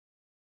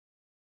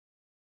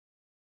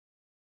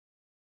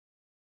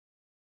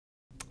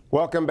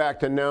Welcome back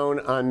to Known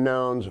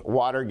Unknowns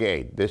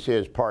Watergate. This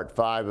is part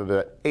 5 of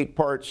the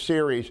 8-part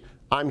series.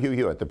 I'm Hugh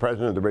Hewitt, the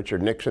president of the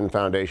Richard Nixon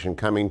Foundation,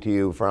 coming to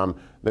you from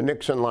the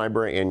Nixon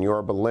Library in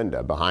Yorba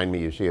Linda. Behind me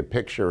you see a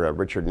picture of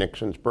Richard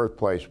Nixon's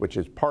birthplace, which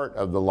is part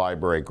of the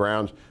library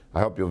grounds. I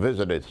hope you'll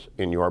visit us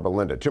in Yorba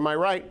Linda. To my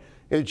right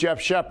is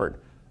Geoff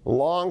Shepard,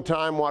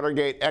 longtime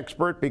Watergate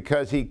expert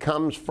because he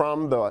comes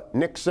from the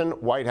Nixon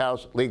White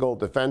House Legal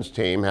Defense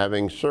Team,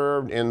 having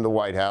served in the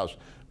White House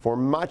for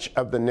much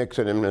of the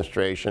Nixon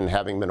administration,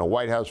 having been a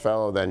White House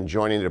fellow, then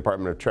joining the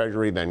Department of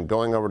Treasury, then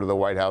going over to the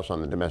White House on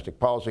the Domestic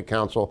Policy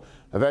Council,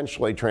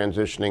 eventually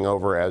transitioning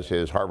over, as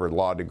his Harvard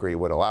Law degree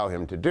would allow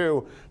him to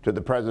do, to the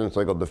President's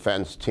Legal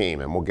Defense Team.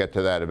 And we'll get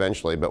to that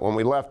eventually. But when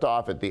we left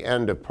off at the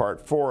end of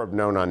part 4 of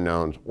Known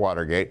Unknowns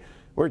Watergate,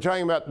 we were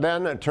talking about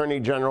then Attorney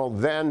General,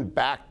 then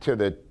back to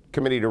the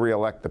Committee to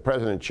Re-elect the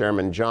President,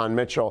 Chairman John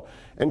Mitchell.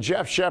 And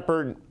Geoff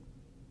Shepard,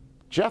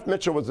 Jeff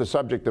Mitchell was the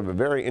subject of a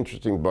very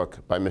interesting book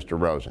by Mr.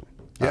 Rosen.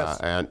 Yes.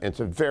 And it's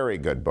a very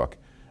good book.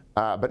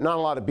 But not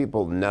a lot of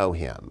people know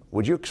him.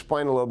 Would you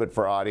explain a little bit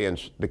for our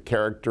audience the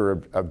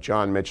character of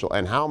John Mitchell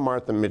and how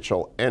Martha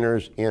Mitchell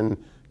enters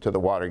into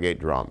the Watergate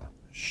drama?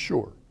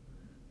 Sure.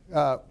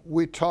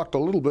 We talked a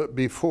little bit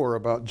before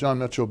about John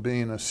Mitchell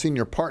being a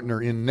senior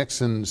partner in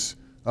Nixon's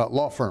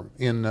law firm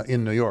in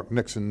New York,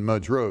 Nixon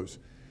Mudge Rose.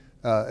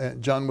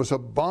 John was a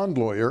bond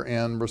lawyer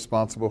and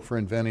responsible for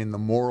inventing the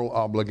moral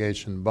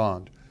obligation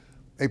bond.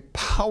 A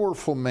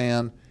powerful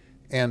man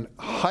and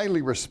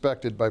highly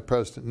respected by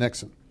President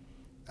Nixon.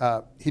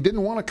 He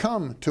didn't want to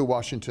come to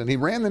Washington. He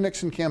ran the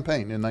Nixon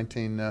campaign in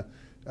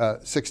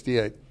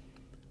 1968,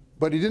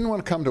 but he didn't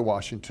want to come to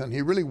Washington.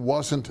 He really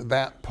wasn't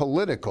that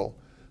political,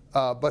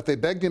 but they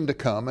begged him to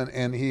come,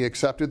 and he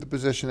accepted the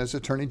position as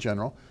Attorney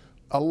General.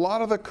 A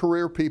lot of the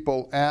career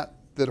people at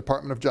the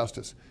Department of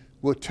Justice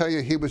will tell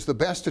you he was the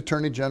best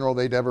Attorney General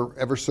they'd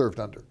ever served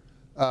under.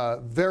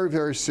 Very,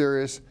 very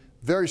serious,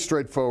 very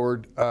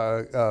straightforward.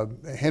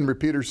 Henry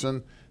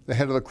Peterson, the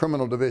head of the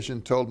criminal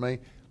division, told me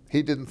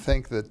he didn't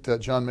think that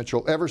John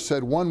Mitchell ever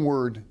said one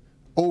word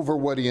over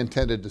what he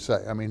intended to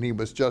say. I mean, he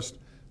was just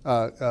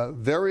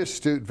very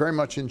astute, very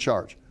much in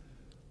charge.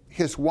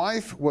 His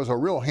wife was a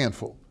real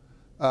handful.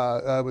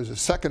 It was a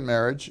second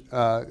marriage.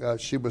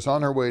 She was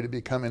on her way to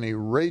becoming a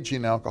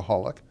raging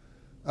alcoholic,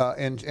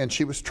 and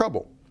she was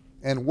trouble.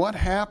 And what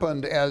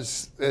happened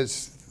as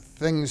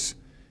things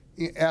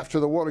after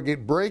the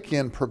Watergate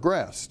break-in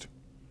progressed?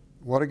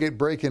 Watergate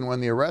break-in,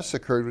 when the arrests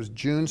occurred, was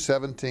June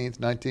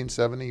 17th,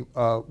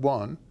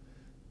 1971.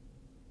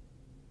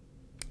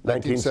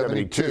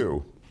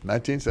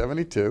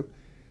 1972.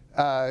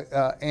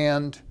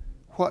 And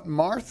what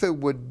Martha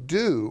would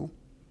do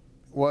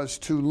was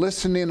to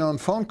listen in on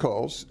phone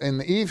calls in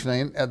the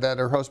evening that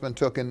her husband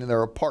took in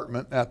their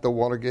apartment at the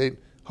Watergate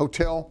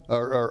hotel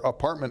or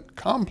apartment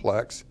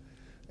complex.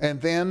 And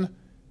then,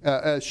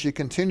 as she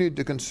continued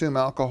to consume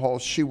alcohol,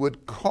 she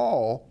would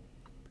call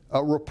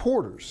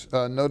reporters,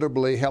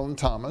 notably Helen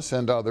Thomas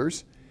and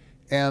others,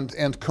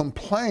 and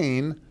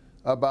complain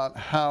about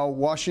how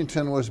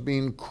Washington was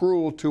being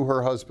cruel to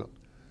her husband.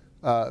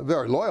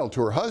 Very loyal to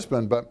her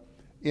husband, but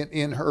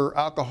in her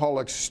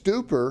alcoholic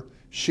stupor,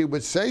 she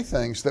would say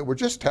things that were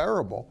just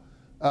terrible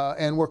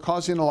and were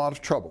causing a lot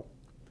of trouble.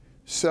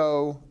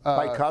 So,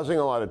 by causing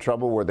a lot of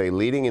trouble, were they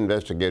leading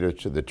investigators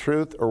to the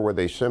truth, or were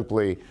they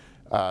simply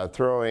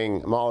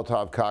throwing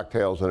Molotov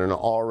cocktails in an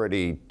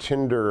already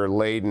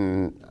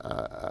tinder-laden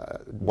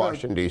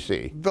Washington,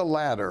 D.C.? The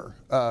latter.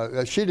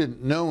 She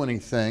didn't know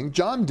anything.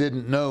 John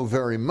didn't know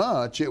very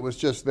much. It was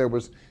just there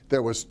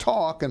was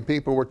talk, and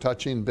people were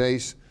touching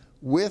base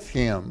with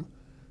him.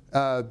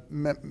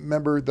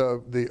 Remember,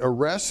 the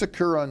arrests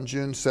occur on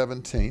June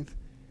 17th,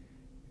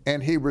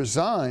 and he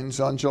resigns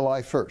on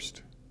July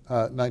 1st,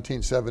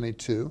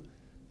 1972,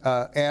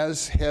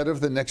 as head of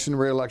the Nixon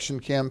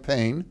re-election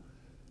campaign.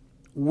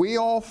 We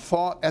all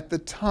thought at the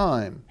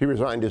time... He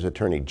resigned as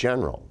Attorney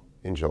General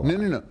in July.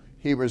 No.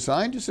 He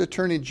resigned as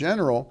Attorney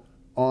General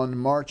on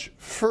March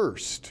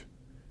 1st,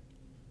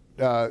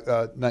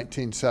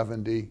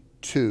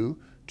 1972,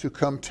 to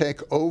come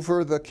take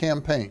over the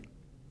campaign.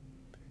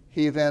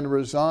 He then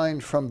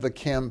resigned from the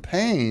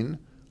campaign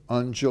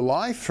on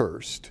July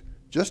 1st,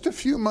 just a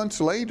few months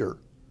later,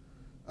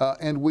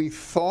 and we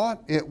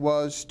thought it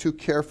was to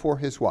care for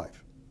his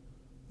wife.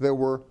 There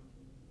were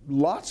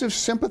lots of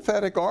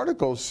sympathetic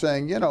articles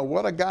saying, you know,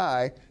 what a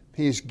guy.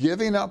 He's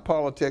giving up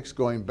politics,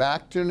 going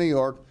back to New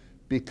York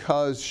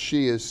because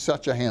she is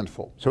such a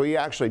handful. So he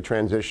actually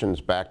transitions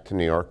back to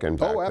New York and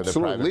back to the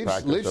private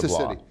practice of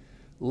law.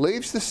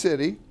 Leaves the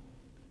city,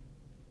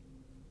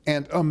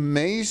 and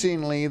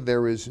amazingly,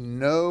 there is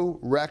no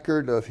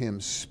record of him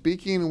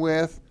speaking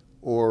with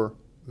or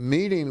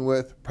meeting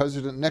with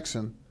President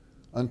Nixon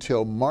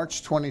until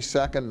March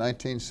 22nd,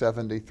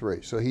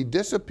 1973. So he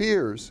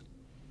disappears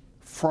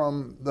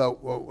from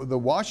the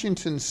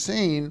Washington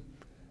scene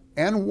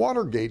and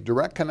Watergate,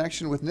 direct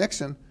connection with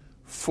Nixon,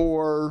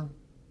 for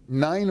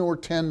 9 or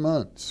 10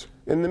 months.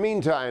 In the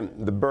meantime,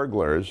 the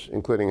burglars,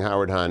 including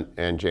Howard Hunt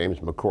and James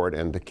McCord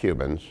and the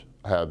Cubans,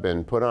 have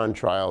been put on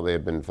trial. They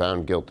have been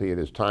found guilty. It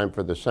is time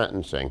for the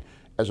sentencing.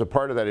 As a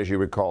part of that, as you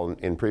recall,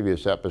 in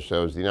previous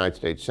episodes, the United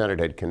States Senate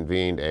had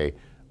convened a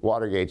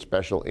Watergate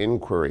special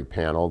inquiry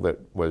panel that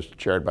was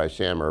chaired by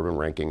Sam Ervin,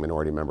 Ranking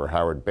Minority Member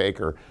Howard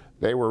Baker.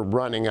 They were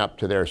running up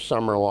to their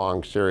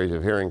summer-long series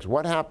of hearings.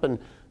 What happened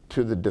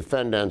to the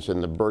defendants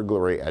in the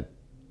burglary at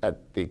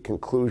the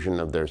conclusion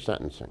of their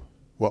sentencing?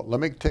 Well,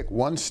 let me take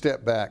one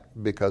step back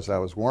because I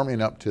was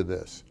warming up to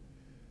this.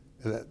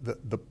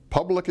 The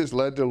public is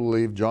led to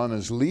believe John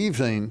is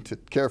leaving to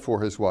care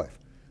for his wife.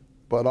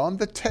 But on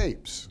the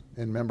tapes,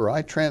 and remember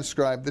I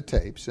transcribed the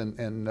tapes,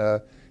 and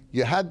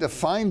you had to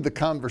find the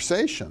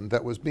conversation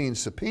that was being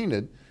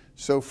subpoenaed,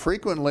 so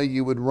frequently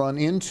you would run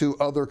into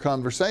other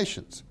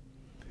conversations.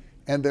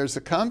 And there's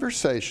a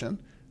conversation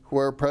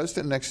where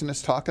President Nixon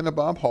is talking to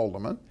Bob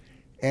Haldeman,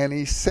 and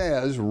he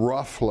says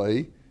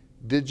roughly,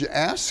 did you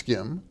ask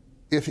him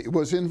if he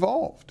was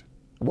involved?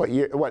 What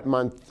year, what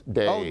month,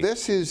 day? Oh,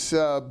 this is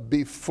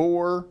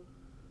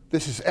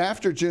this is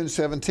after June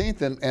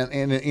 17th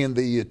and in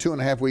the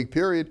 2.5-week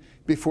period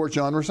before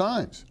John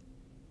resigns.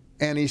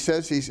 And he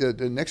says,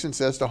 Nixon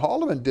says to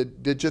Haldeman,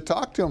 did you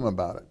talk to him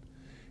about it?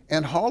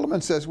 And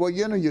Haldeman says, well,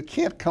 you know, you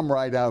can't come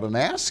right out and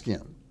ask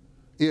him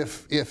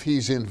if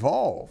he's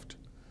involved.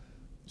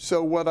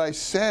 So what I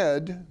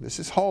said, this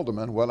is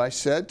Haldeman, what I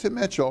said to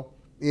Mitchell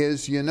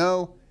is, you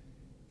know,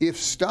 if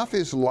stuff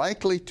is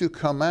likely to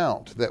come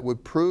out that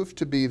would prove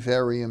to be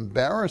very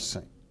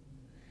embarrassing,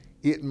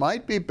 it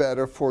might be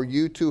better for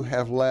you to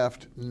have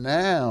left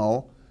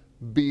now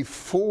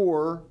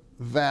before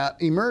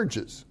that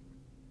emerges.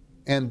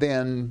 And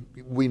then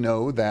we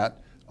know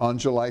that on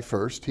July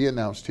 1st, he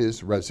announced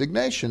his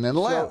resignation and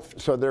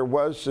left. So there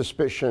was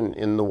suspicion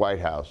in the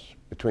White House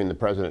between the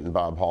president and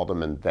Bob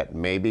Haldeman that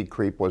maybe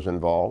creep was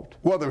involved?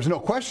 Well, there was no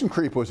question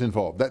creep was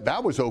involved.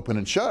 That was open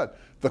and shut.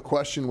 The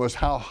question was,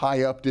 how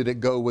high up did it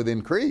go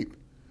within creep?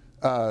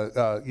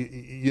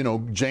 You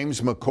know,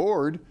 James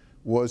McCord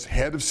was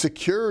head of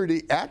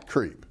security at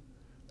creep.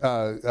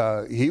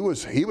 He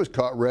was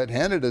caught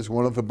red-handed as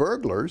one of the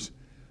burglars.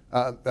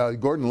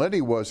 Gordon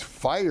Liddy was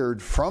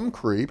fired from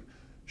creep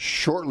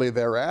shortly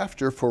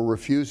thereafter for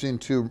refusing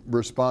to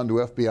respond to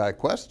FBI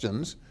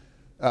questions.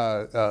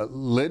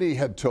 Liddy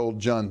had told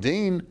John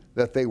Dean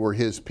that they were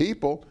his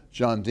people.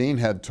 John Dean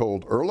had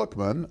told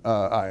Ehrlichman,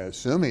 I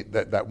assume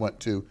that went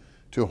to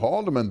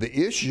Haldeman. The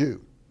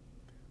issue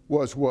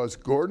was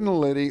Gordon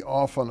Liddy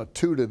off on a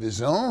toot of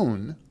his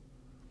own,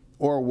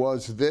 or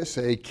was this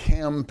a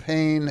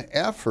campaign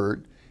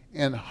effort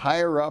and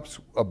higher-ups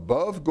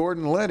above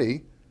Gordon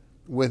Liddy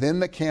within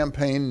the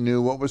campaign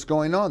knew what was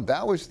going on?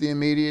 That was the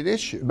immediate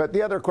issue. But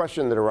the other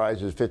question that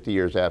arises 50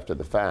 years after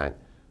the fact,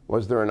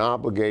 was there an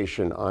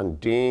obligation on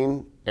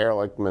Dean,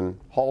 Ehrlichman,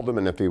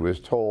 Haldeman if he was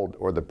told,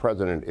 or the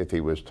president if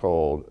he was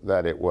told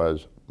that it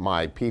was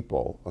my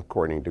people,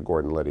 according to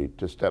Gordon Liddy,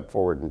 to step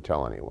forward and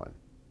tell anyone?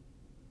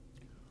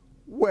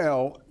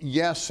 Well,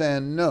 yes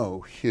and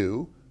no,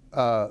 Hugh.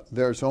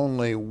 There's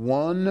only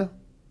one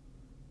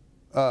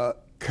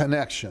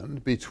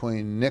connection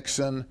between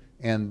Nixon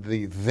and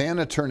the then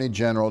Attorney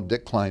General,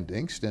 Dick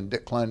Kleindienst, and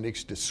Dick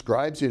Kleindienst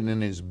describes it in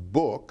his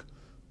book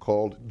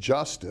called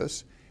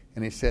Justice.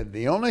 And he said,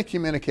 the only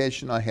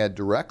communication I had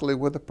directly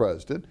with the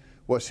president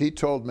was he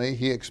told me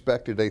he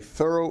expected a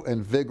thorough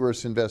and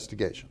vigorous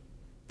investigation.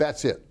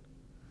 That's it.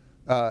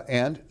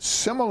 And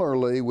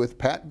similarly with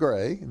Pat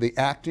Gray, the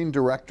acting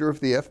director of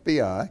the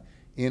FBI,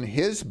 in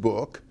his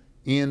book,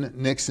 In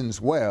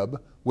Nixon's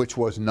Web, which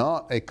was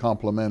not a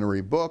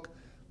complimentary book,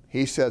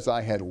 he says,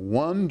 I had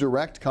one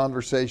direct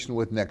conversation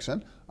with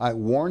Nixon. I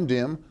warned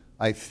him.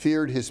 I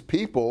feared his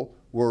people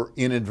were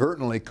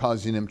inadvertently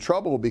causing him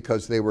trouble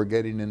because they were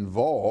getting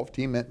involved,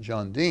 he meant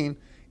John Dean,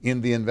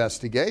 in the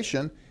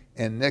investigation.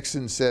 And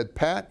Nixon said,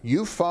 Pat,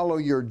 you follow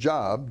your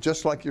job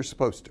just like you're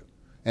supposed to.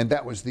 And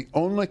that was the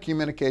only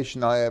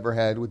communication I ever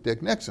had with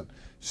Dick Nixon.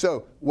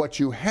 So what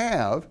you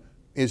have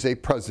is a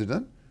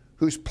president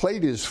whose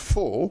plate is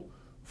full,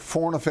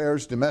 foreign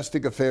affairs,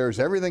 domestic affairs,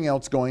 everything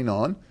else going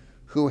on,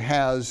 who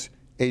has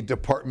a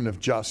Department of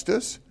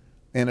Justice,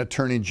 an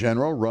Attorney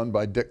General run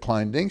by Dick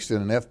Kleindienst,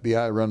 and an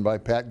FBI run by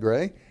Pat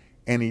Gray,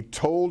 and he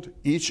told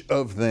each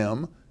of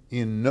them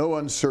in no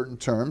uncertain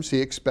terms he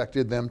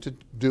expected them to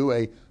do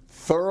a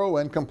thorough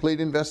and complete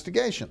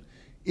investigation.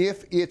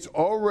 If it's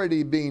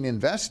already being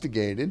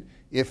investigated,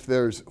 if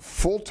there's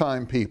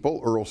full-time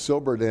people, Earl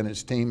Silbert and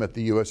his team at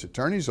the U.S.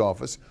 Attorney's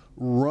Office,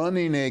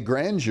 running a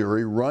grand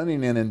jury,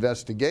 running an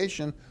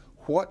investigation,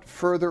 what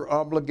further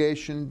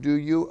obligation do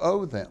you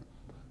owe them?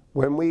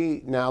 When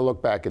we now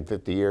look back at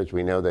 50 years,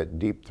 we know that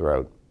Deep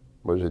Throat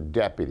was a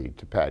deputy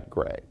to Pat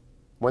Gray.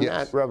 When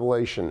that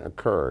revelation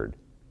occurred,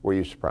 were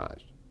you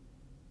surprised?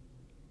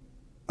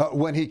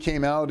 When he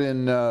came out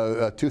in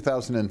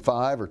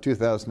 2005 or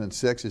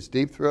 2006 as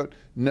Deep Throat,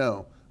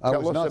 no.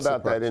 Tell us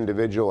about that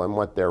individual and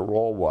what their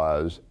role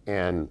was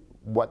and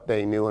what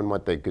they knew and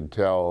what they could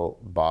tell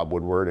Bob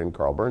Woodward and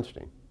Carl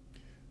Bernstein.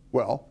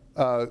 Well,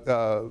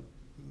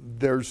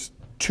 there's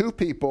two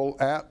people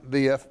at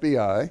the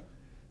FBI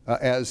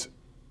as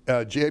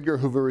J. Edgar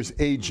Hoover is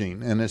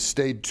aging and has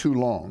stayed too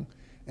long,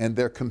 and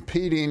they're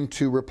competing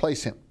to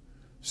replace him.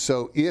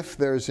 So if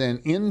there's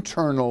an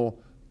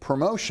internal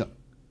promotion,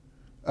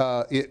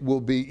 it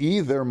will be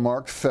either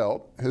Mark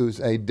Felt, who's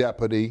a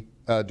deputy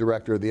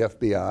director of the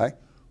FBI,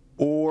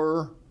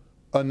 or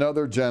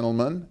another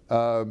gentleman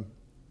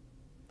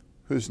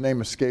whose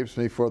name escapes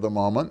me for the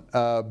moment,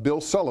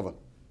 Bill Sullivan,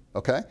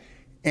 okay?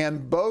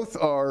 And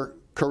both are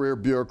career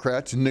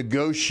bureaucrats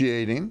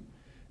negotiating,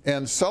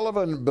 and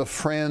Sullivan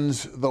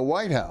befriends the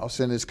White House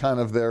and is kind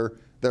of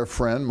their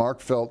friend. Mark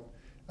Felt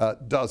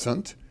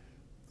doesn't.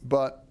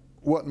 But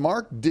what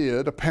Mark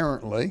did,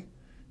 apparently,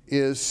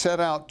 is set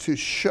out to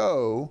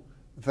show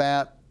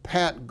that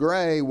Pat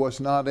Gray was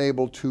not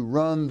able to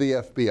run the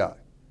FBI,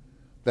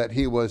 that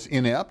he was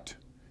inept,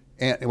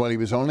 and well, he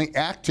was only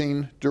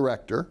acting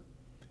director.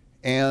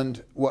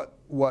 And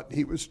what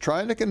he was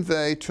trying to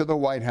convey to the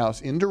White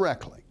House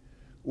indirectly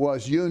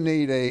was, you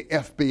need a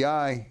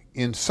FBI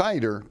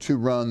insider to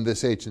run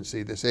this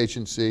agency. This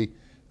agency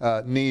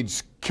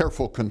needs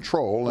careful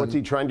control. Was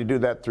he trying to do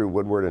that through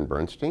Woodward and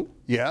Bernstein?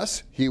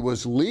 Yes, he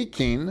was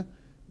leaking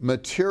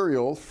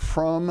material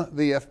from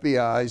the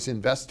FBI's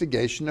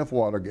investigation of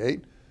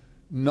Watergate,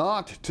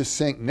 not to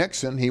sink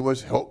Nixon. He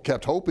was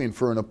kept hoping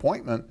for an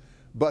appointment,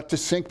 but to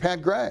sink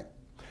Pat Gray.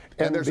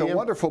 And there's a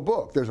wonderful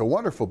book. There's a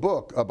wonderful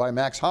book by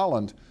Max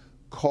Holland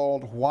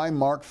called Why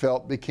Mark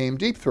Felt Became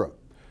Deep Throat.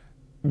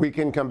 We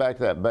can come back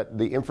to that, but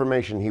the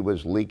information he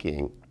was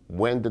leaking,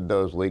 when did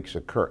those leaks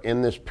occur?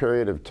 In this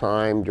period of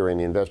time during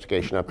the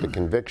investigation up to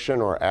conviction,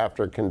 or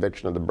after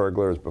conviction of the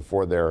burglars,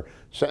 before their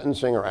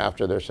sentencing, or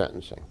after their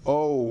sentencing?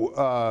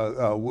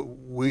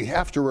 We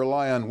have to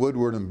rely on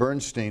Woodward and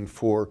Bernstein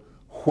for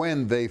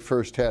when they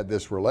first had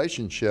this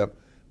relationship,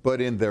 but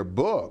in their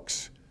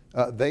books,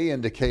 they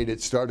indicate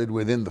it started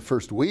within the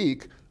first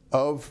week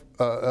of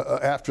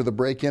after the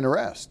break-in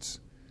arrests,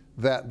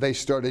 that they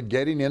started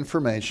getting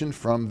information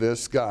from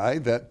this guy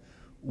that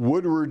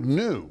Woodward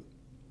knew,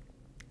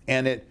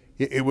 and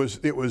it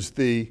was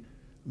the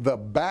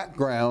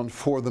background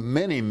for the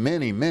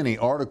many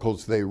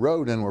articles they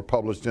wrote and were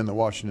published in the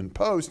Washington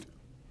Post,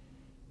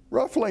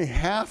 roughly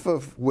half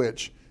of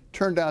which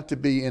turned out to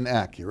be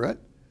inaccurate.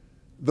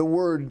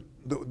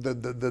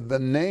 The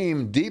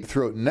name Deep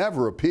Throat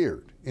never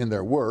appeared in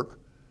their work.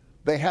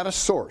 They had a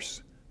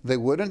source. They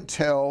wouldn't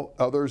tell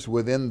others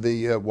within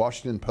the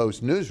Washington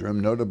Post newsroom,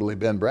 notably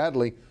Ben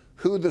Bradley,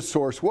 who the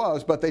source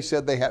was, but they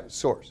said they had a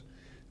source.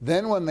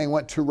 Then when they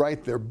went to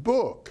write their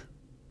book,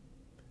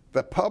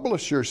 the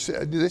publisher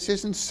said, this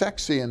isn't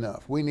sexy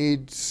enough. We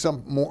need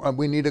some more,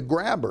 we need a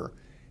grabber.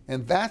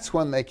 And that's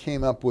when they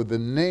came up with the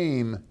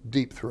name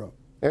Deep Throat.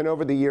 And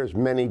over the years,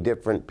 many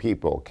different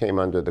people came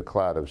under the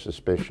cloud of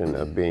suspicion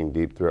of being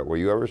Deep Throat. Were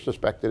you ever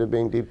suspected of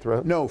being Deep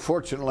Throat? No,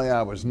 fortunately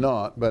I was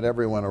not, but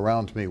everyone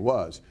around me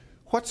was.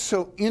 What's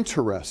so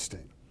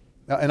interesting,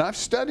 now, and I've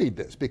studied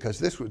this because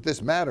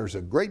this matters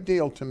a great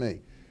deal to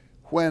me.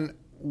 When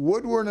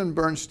Woodward and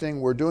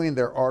Bernstein were doing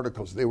their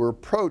articles, they were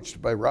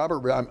approached by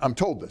I'm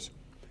told this,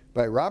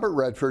 by Robert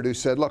Redford, who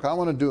said, look, I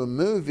want to do a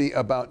movie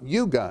about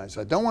you guys.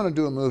 I don't want to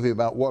do a movie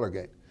about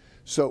Watergate.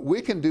 So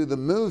we can do the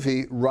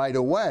movie right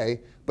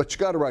away, but you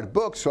got to write a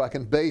book so I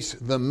can base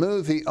the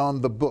movie on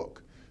the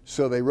book.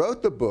 So they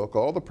wrote the book,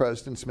 All the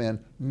President's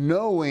Men,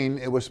 knowing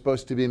it was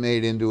supposed to be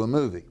made into a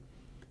movie.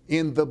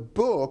 In the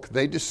book,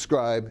 they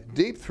describe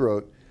Deep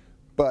Throat,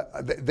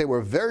 but they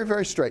were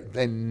very straight.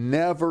 They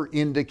never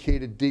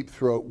indicated Deep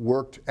Throat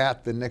worked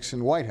at the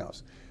Nixon White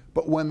House.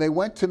 But when they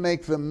went to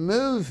make the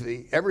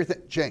movie,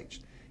 everything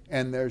changed.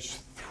 And there's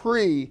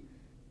three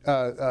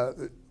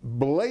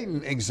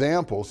blatant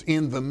examples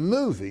in the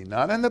movie,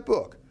 not in the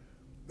book.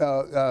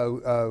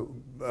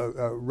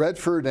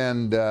 Redford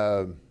and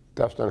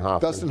Dustin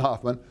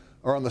Hoffman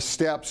are on the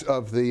steps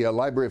of the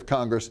Library of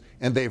Congress,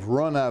 and they've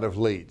run out of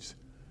leads.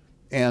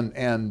 And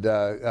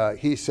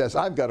he says,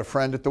 I've got a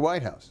friend at the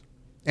White House.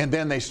 And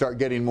then they start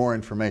getting more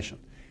information.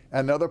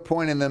 Another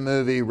point in the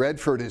movie,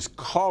 Redford is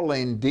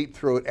calling Deep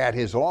Throat at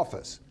his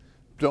office.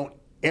 Don't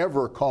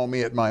ever call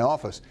me at my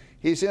office.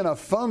 He's in a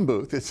phone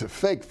booth. It's a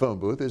fake phone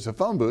booth. It's a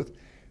phone booth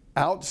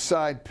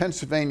outside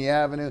Pennsylvania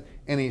Avenue,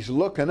 and he's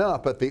looking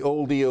up at the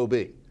old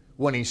EOB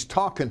when he's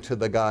talking to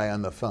the guy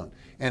on the phone.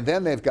 And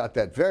then they've got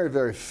that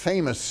very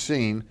famous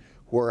scene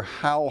where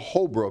Hal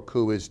Holbrook,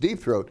 who is Deep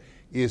Throat,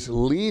 is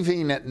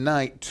leaving at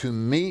night to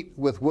meet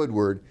with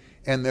Woodward,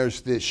 and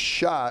there's this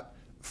shot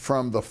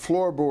from the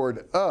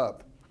floorboard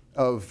up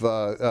of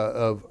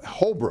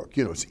Holbrook.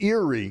 You know, it's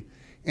eerie,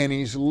 and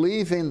he's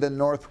leaving the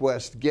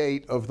northwest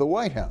gate of the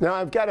White House. Now,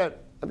 I've got to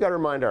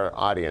remind our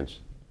audience,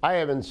 I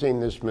haven't seen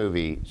this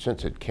movie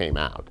since it came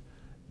out,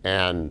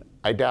 and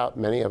I doubt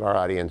many of our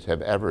audience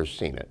have ever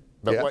seen it.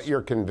 But Yes. What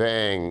you're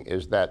conveying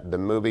is that the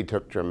movie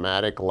took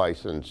dramatic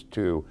license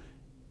to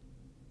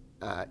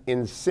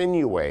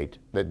insinuate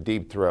that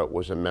Deep Throat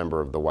was a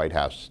member of the White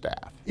House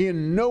staff.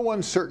 In no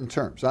uncertain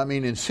terms. I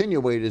mean,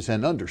 insinuate is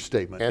an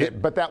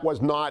understatement. But that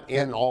was not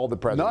in all the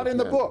president's Not in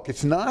the book.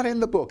 It's not in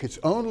the book. It's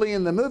only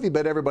in the movie,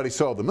 but everybody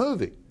saw the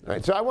movie. All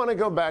right, so I want to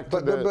go back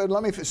to But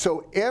let me,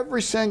 so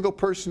every single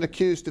person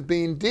accused of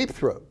being Deep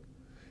Throat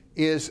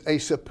is a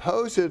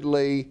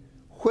supposedly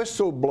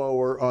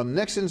whistleblower on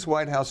Nixon's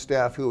White House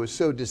staff who was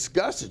so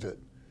disgusted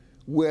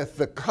with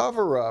the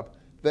cover-up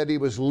that he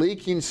was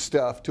leaking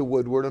stuff to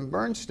Woodward and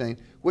Bernstein,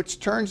 which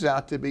turns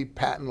out to be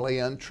patently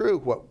untrue.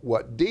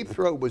 What Deep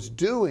Throat was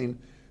doing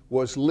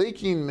was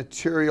leaking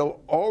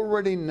material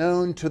already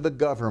known to the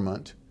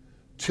government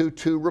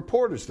to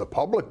reporters. The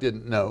public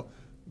didn't know,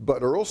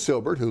 but Earl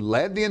Silbert, who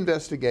led the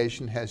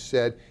investigation, has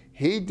said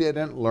he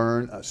didn't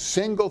learn a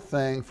single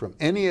thing from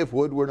any of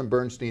Woodward and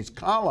Bernstein's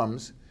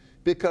columns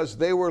because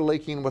they were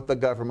leaking what the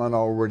government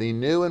already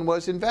knew and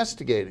was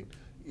investigating.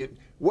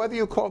 Whether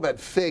you call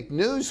that fake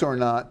news or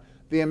not,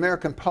 the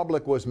American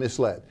public was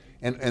misled.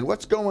 And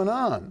what's going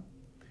on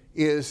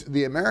is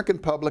the American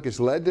public is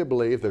led to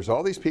believe there's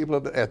all these people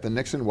at the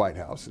Nixon White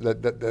House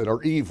that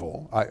are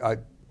evil. I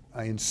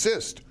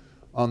insist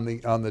on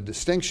the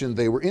distinction.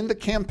 They were in the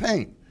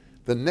campaign.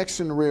 The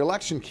Nixon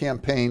re-election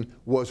campaign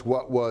was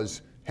what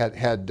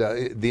had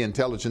the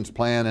intelligence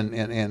plan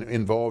and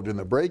involved in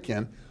the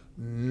break-in.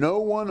 No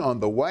one on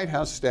the White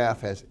House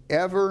staff has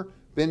ever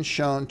been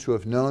shown to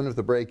have known of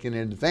the break-in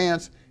in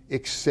advance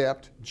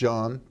except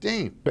John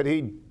Dean. But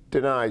he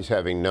denies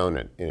having known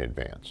it in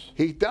advance.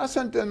 He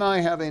doesn't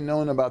deny having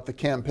known about the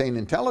campaign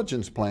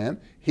intelligence plan.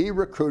 He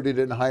recruited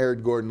and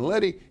hired Gordon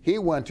Liddy. He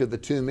went to the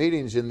 2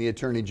 meetings in the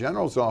Attorney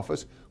General's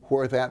office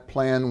where that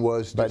plan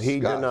was discussed. But he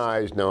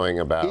denies knowing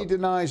about... He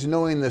denies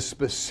knowing the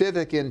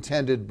specific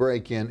intended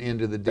break-in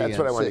into the DNC. That's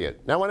what I want to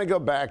get. Now I want to go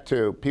back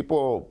to,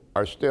 people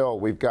are still,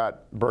 we've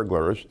got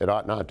burglars. It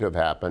ought not to have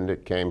happened.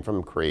 It came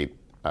from creep.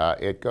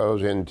 It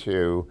goes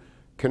into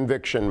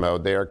conviction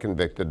mode. They are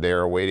convicted. They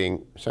are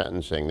awaiting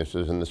sentencing. This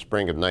is in the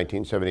spring of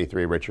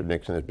 1973. Richard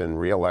Nixon has been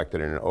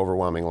reelected in an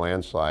overwhelming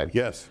landslide.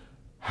 Yes.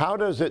 How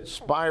does it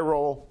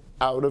spiral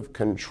out of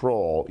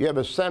control? You have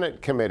a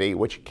Senate committee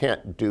which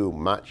can't do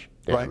much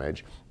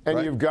damage, right.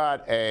 And you've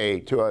got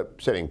a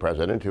sitting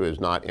president who is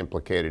not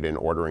implicated in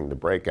ordering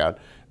the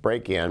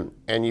break-in,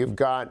 and you've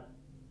got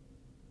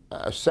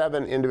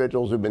 7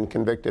 individuals who've been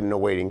convicted and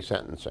awaiting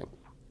sentencing.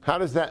 How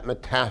does that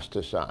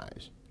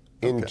metastasize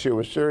into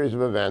a series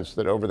of events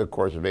that over the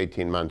course of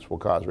 18 months will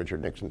cause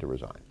Richard Nixon to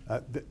resign?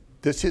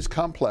 This is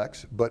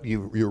complex, but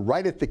you're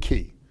right at the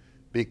key,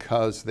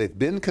 because they've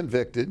been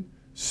convicted.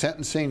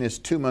 Sentencing is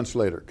 2 months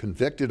later.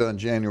 Convicted on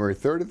January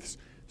 30th.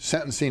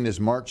 Sentencing is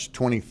March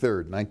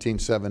 23rd,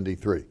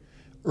 1973.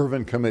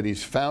 Irvin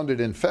Committee's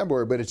founded in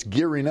February, but it's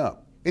gearing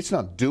up. It's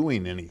not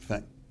doing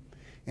anything.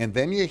 And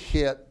then you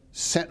hit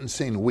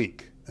sentencing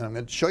week. And I'm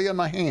going to show you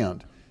my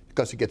hand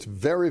because it gets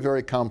very,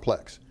 very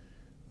complex.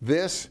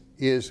 This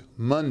is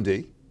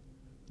Monday,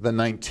 the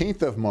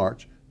 19th of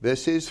March.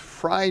 This is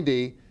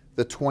Friday,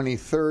 the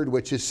 23rd,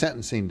 which is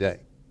sentencing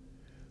day.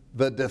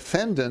 The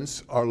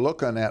defendants are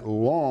looking at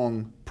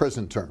long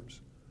prison terms.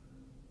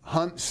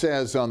 Hunt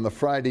says on the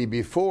Friday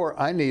before,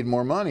 I need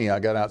more money. I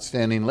got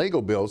outstanding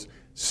legal bills.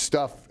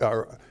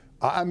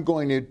 I'm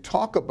going to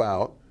talk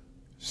about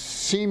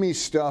seamy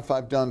stuff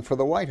I've done for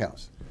the White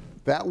House.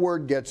 That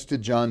word gets to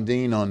John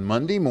Dean on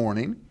Monday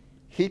morning.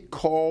 He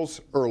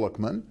calls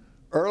Ehrlichman.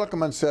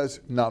 Ehrlichman says,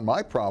 not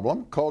my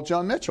problem, call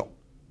John Mitchell.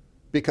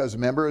 Because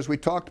remember, as we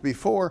talked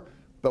before,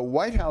 the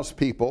White House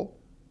people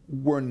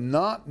were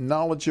not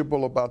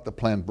knowledgeable about the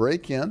planned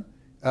break-in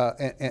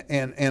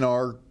and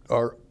are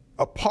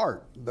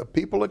apart. The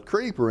people at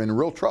Creep are in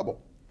real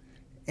trouble.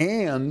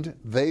 And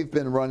they've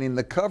been running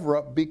the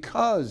cover-up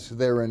because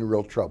they're in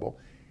real trouble.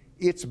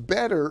 It's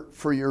better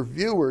for your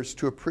viewers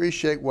to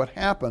appreciate what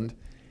happened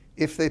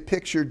if they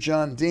picture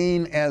John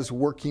Dean as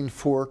working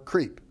for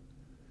Creep.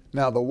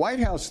 Now, the White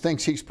House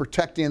thinks he's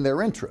protecting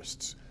their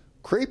interests.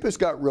 Creep has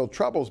got real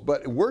troubles,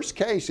 but worst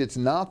case, it's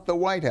not the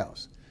White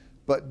House.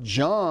 But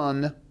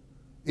John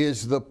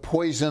is the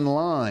poison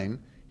line.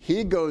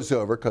 He goes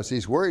over because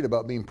he's worried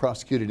about being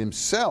prosecuted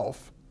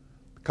himself,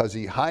 because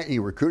he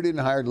recruited and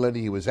hired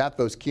Liddy. He was at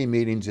those key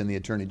meetings in the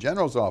Attorney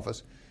General's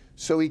office.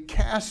 So he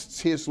casts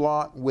his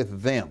lot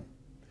with them.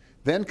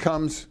 Then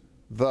comes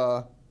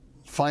the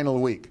final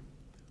week.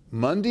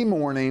 Monday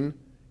morning,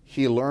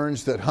 he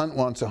learns that Hunt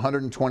wants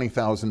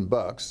 $120,000,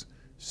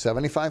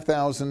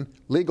 $75,000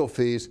 legal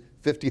fees,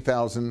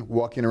 $50,000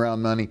 walking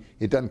around money.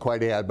 It doesn't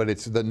quite add, but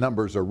the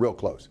numbers are real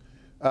close.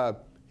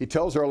 He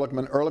tells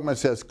Ehrlichman. Ehrlichman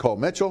says, call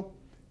Mitchell.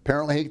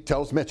 Apparently, he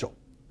tells Mitchell.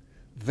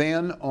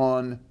 Then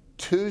on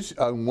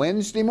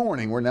Wednesday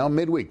morning, we're now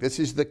midweek, this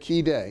is the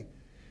key day,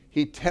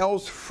 he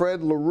tells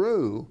Fred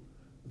LaRue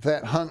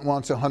that Hunt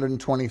wants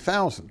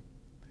 $120,000.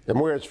 And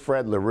where's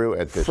Fred LaRue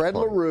at this Fred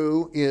point?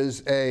 LaRue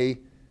is a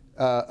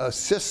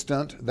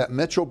assistant that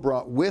Mitchell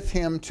brought with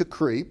him to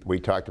Creep. We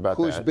talked about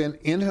who's been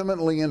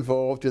intimately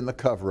involved in the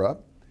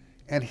cover-up,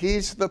 and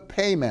he's the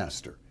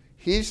paymaster.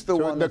 He's the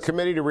one. So the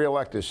committee to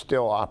re-elect is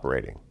still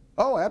operating.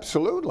 Oh,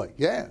 absolutely.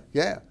 Yeah,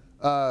 yeah.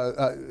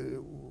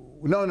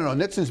 no,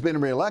 Nixon's been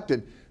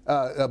reelected,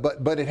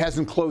 but it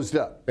hasn't closed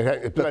up.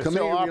 But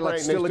still operating, they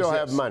still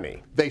have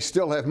money. They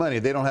still have money.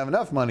 They don't have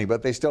enough money,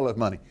 but they still have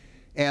money.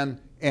 And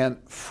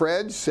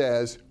Fred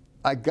says,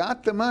 I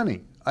got the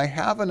money. I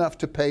have enough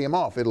to pay him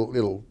off.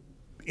 It'll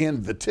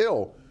end the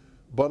till,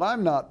 but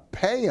I'm not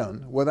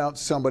paying without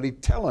somebody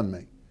telling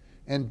me.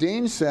 And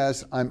Dean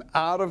says, I'm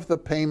out of the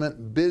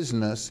payment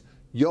business.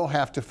 You'll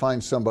have to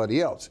find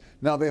somebody else.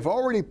 Now, they've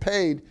already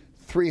paid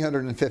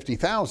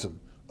 $350,000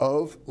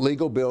 of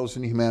legal bills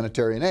and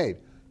humanitarian aid.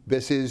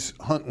 This is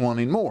Hunt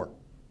wanting more.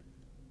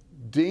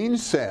 Dean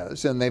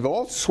says, and they've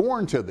all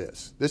sworn to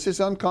this, this is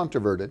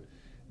uncontroverted,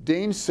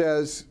 Dean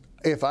says,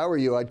 if I were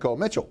you, I'd call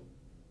Mitchell.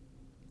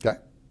 Okay?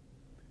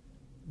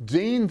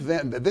 Dean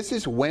then, this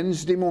is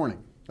Wednesday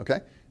morning,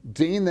 okay?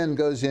 Dean then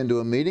goes into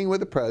a meeting with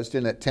the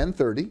president at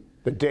 10:30.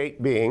 The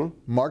date being?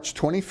 March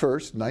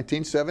 21st,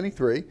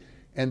 1973,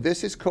 and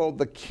this is called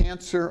the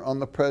Cancer on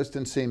the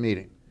Presidency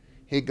meeting.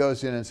 He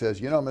goes in and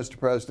says, you know, Mr.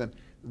 President,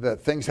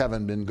 that things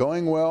haven't been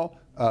going well.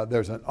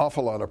 There's an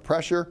awful lot of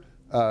pressure.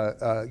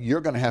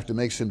 You're going to have to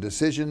make some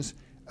decisions,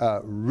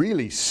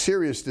 really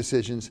serious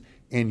decisions,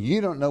 and you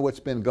don't know what's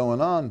been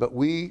going on, but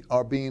we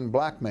are being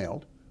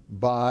blackmailed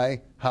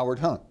by Howard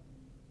Hunt.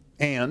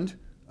 And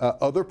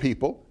other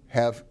people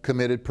have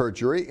committed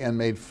perjury and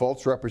made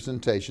false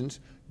representations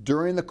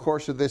during the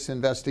course of this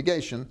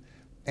investigation,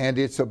 and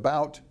it's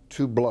about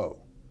to blow.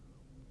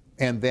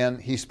 And then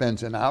he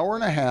spends an hour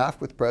and a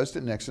half with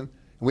President Nixon,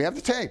 and we have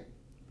the tape,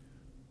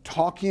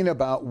 talking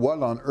about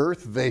what on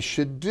earth they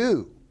should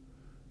do.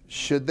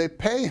 Should they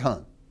pay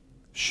Hunt?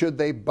 Should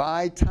they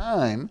buy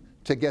time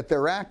to get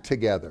their act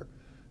together?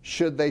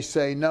 Should they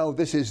say, no,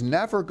 this is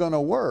never going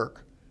to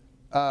work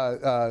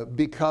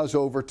because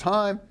over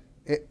time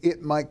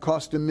it might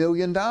cost $1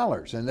 million?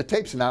 And the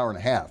tape's an hour and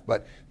a half,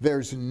 but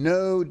there's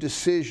no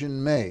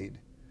decision made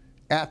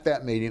at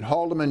that meeting.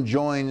 Haldeman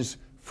joins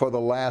for the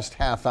last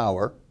half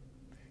hour,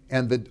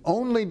 and the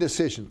only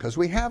decision, because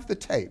we have the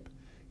tape,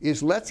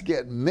 is let's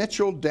get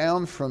Mitchell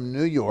down from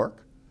New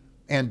York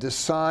and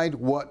decide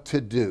what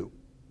to do.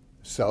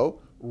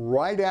 So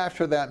right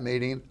after that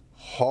meeting,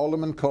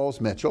 Haldeman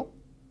calls Mitchell.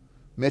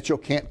 Mitchell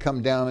can't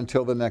come down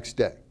until the next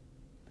day.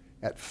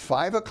 At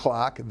 5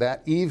 o'clock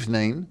that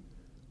evening,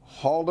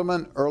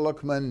 Haldeman,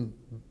 Ehrlichman,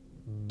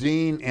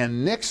 Dean,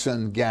 and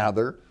Nixon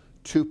gather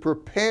to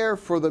prepare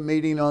for the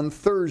meeting on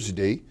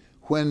Thursday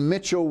when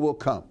Mitchell will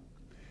come.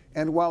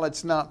 And while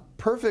it's not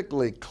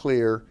perfectly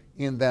clear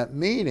in that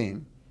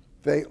meeting,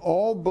 they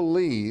all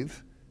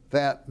believe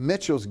that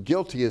Mitchell's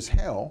guilty as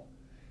hell,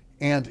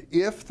 and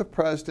if the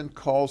president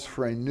calls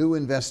for a new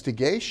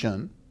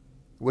investigation,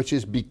 which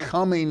is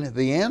becoming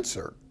the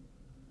answer,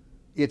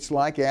 it's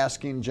like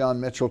asking John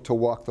Mitchell to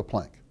walk the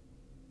plank.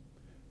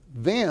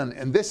 Then,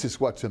 and this is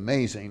what's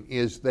amazing,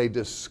 is they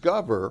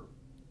discover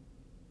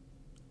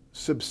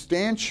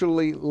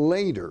substantially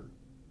later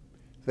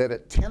that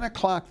at 10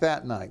 o'clock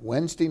that night,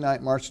 Wednesday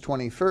night, March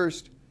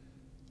 21st,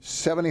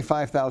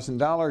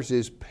 $75,000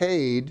 is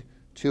paid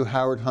to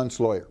Howard Hunt's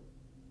lawyer.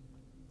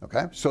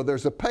 Okay, so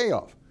there's a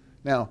payoff.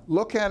 Now,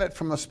 look at it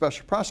from a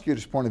special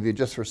prosecutor's point of view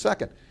just for a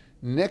second.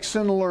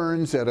 Nixon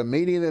learns at a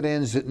meeting that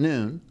ends at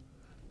noon.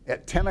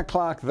 At 10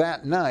 o'clock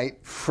that night,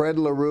 Fred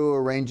LaRue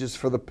arranges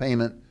for the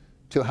payment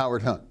to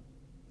Howard Hunt.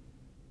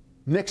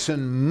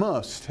 Nixon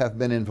must have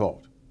been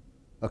involved.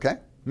 Okay?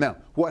 Now,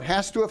 what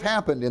has to have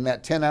happened in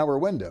that 10-hour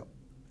window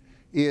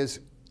is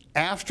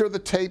after the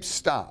tape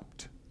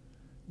stopped,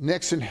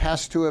 Nixon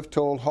has to have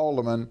told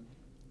Haldeman,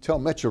 tell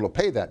Mitchell to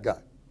pay that guy.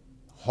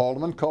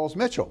 Haldeman calls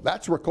Mitchell.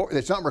 That's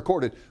it's not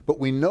recorded, but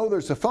we know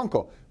there's a phone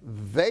call.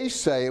 They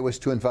say it was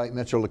to invite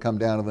Mitchell to come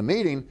down to the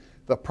meeting.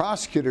 The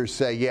prosecutors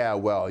say, yeah,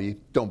 well, you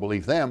don't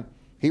believe them.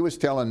 He was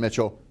telling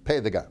Mitchell, pay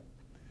the guy.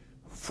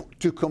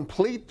 To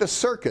complete the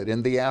circuit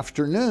in the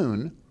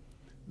afternoon,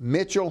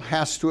 Mitchell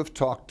has to have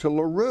talked to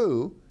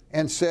LaRue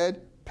and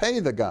said,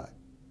 pay the guy.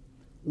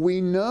 We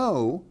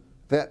know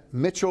that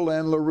Mitchell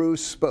and LaRue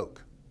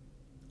spoke.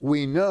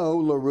 We know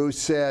LaRue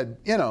said,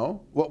 you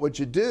know, what would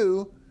you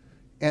do?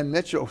 And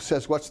Mitchell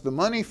says, what's the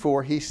money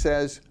for? He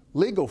says,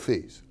 legal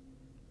fees.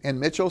 And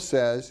Mitchell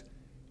says,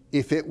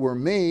 if it were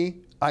me,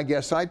 I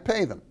guess I'd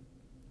pay them.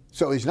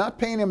 So he's not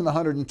paying him the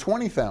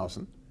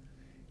 $120,000.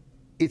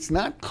 It's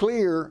not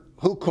clear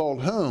who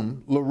called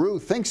whom. LaRue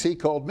thinks he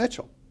called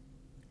Mitchell.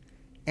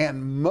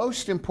 And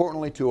most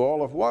importantly to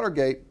all of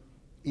Watergate,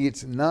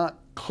 it's not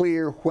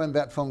clear when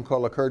that phone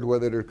call occurred,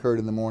 whether it occurred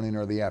in the morning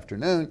or the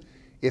afternoon.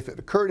 If it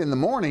occurred in the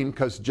morning,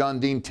 because John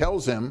Dean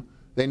tells him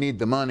they need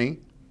the money,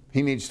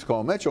 he needs to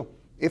call Mitchell.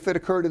 If it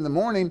occurred in the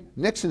morning,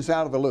 Nixon's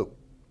out of the loop.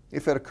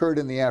 If it occurred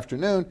in the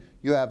afternoon,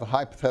 you have a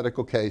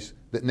hypothetical case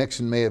that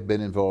Nixon may have been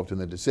involved in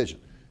the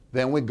decision.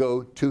 Then we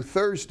go to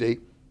Thursday.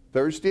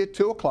 Thursday at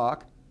 2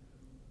 o'clock,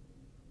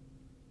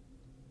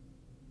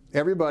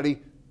 everybody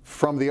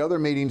from the other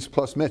meetings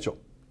plus Mitchell,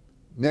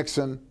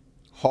 Nixon,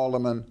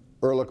 Haldeman,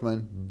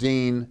 Ehrlichman,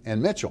 Dean,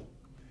 and Mitchell.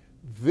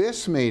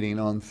 This meeting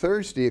on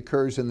Thursday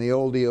occurs in the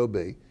old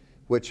EOB,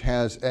 which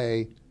has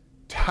a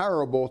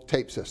terrible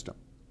tape system.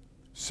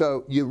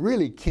 So you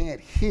really can't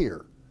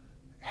hear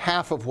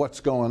half of what's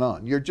going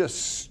on. You're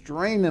just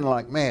straining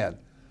like mad.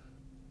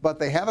 But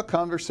they have a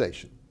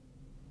conversation,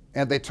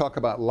 and they talk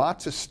about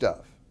lots of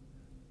stuff.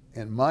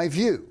 And my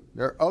view,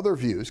 there are other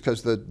views,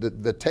 because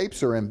the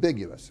tapes are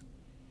ambiguous,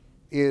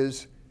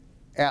 is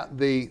at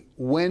the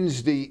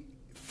Wednesday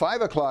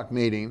 5 o'clock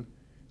meeting,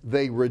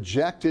 they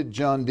rejected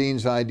John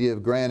Dean's idea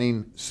of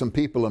granting some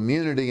people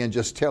immunity and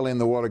just telling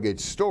the Watergate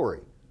story.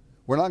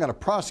 We're not going to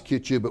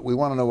prosecute you, but we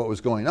want to know what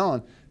was going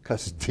on,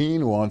 because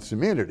Dean wants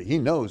immunity. He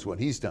knows what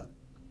he's done.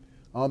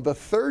 On the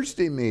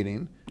Thursday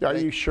meeting... Are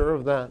you sure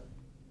of that?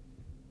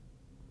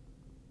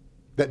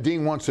 That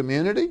Dean wants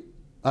immunity?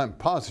 I'm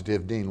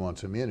positive Dean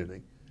wants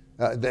immunity.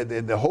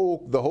 The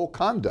whole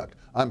conduct.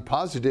 I'm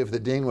positive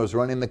that Dean was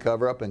running the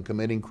cover-up and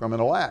committing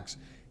criminal acts.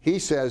 He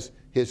says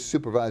his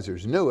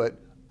supervisors knew it.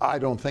 I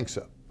don't think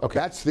so. Okay.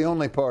 That's the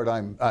only part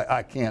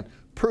I can't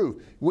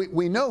prove.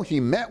 We know he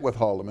met with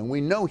Haldeman.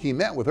 We know he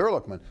met with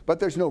Ehrlichman, but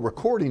there's no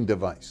recording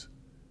device.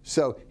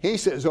 So he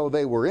says, oh,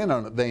 they were in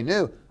on it. They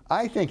knew.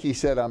 I think he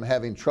said, I'm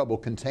having trouble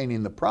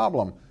containing the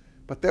problem.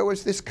 But there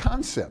was this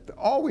concept,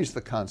 always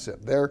the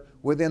concept there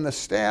within the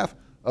staff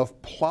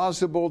of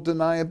plausible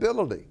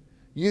deniability.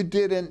 You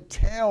didn't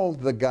tell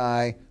the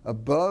guy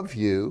above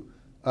you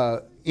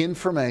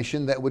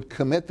information that would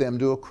commit them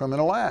to a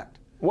criminal act.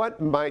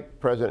 What might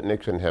President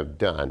Nixon have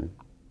done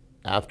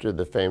after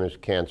the famous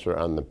cancer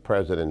on the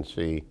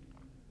presidency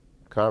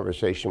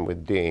conversation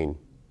with Dean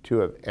to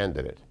have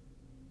ended it?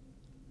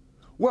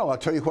 Well, I'll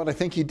tell you what I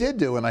think he did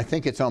do, and I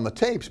think it's on the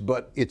tapes,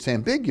 but it's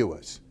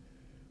ambiguous.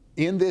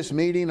 In this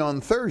meeting on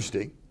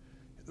Thursday,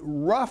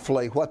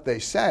 roughly what they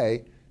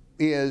say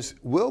is,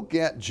 we'll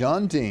get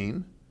John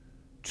Dean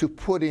to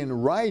put in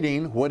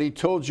writing what he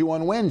told you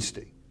on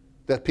Wednesday,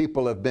 that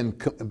people have been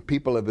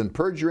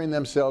perjuring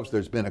themselves,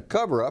 there's been a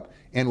cover-up,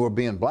 and we're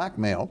being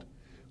blackmailed.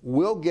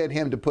 We'll get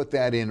him to put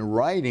that in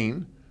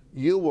writing.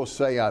 You will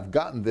say, I've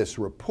gotten this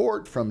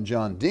report from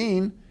John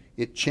Dean.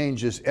 It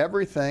changes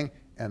everything,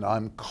 and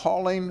I'm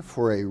calling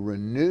for a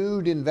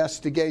renewed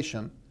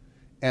investigation,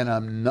 and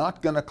I'm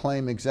not going to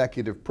claim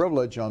executive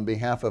privilege on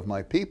behalf of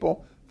my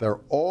people.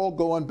 They're all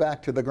going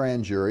back to the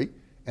grand jury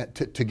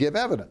to give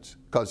evidence,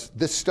 because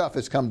this stuff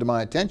has come to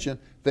my attention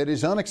that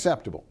is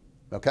unacceptable.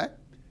 Okay?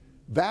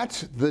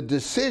 That's the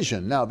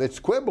decision. Now, that's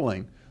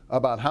quibbling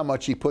about how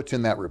much he puts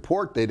in that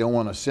report. They don't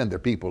want to send their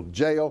people to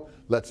jail.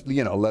 Let's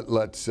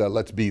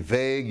be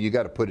vague. You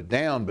got to put it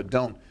down, but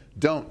don't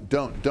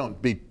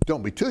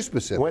be too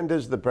specific. When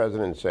does the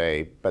president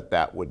say, but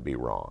that would be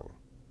wrong?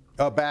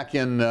 Back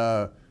in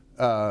the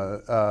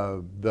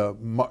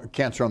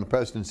cancer on the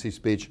presidency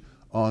speech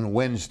on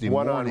Wednesday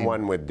morning.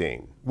 One-on-one with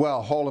Dean.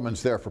 Well,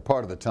 Haldeman's there for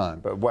part of the time.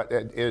 But what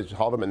is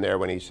Haldeman there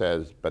when he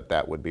says, but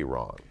that would be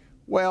wrong?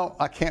 Well,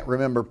 I can't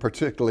remember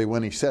particularly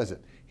when he says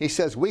it. He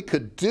says, we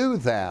could do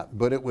that,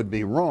 but it would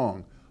be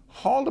wrong.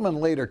 Haldeman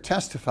later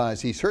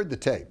testifies he's heard the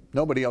tape.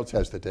 Nobody else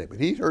has the tape, but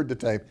he heard the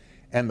tape,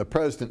 and the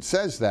president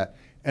says that,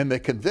 and they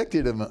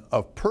convicted him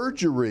of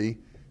perjury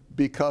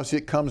because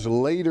it comes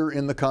later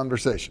in the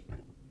conversation.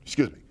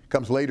 Excuse me,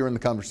 comes later in the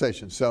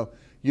conversation. So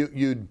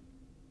you'd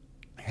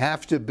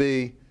have to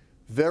be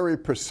very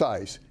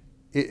precise.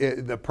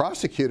 The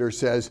prosecutor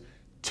says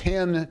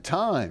 10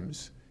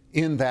 times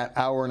in that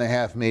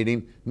hour-and-a-half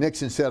meeting,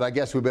 Nixon said, I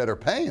guess we better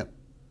pay him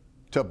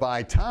to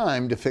buy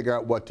time to figure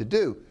out what to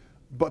do.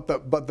 But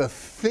the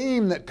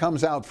theme that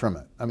comes out from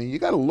it, I mean, you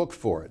got to look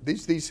for it.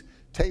 These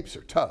tapes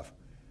are tough,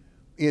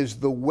 is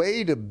the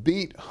way to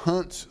beat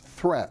Hunt's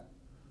threat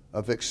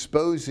of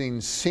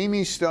exposing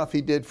seamy stuff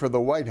he did for the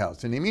White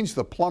House, and he means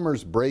the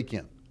plumber's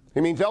break-in.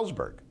 He means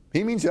Ellsberg.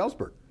 He means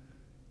Ellsberg,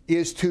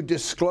 is to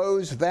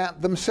disclose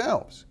that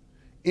themselves.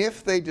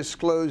 If they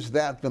disclose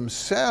that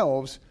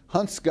themselves,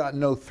 Hunt's got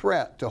no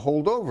threat to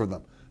hold over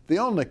them. The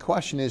only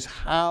question is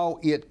how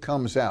it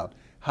comes out,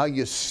 how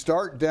you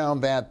start down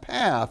that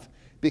path,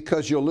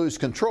 because you'll lose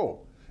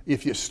control.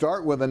 If you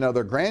start with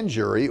another grand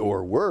jury,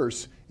 or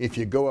worse, if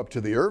you go up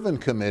to the Irvin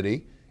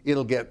Committee,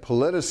 it'll get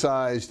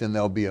politicized and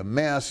there'll be a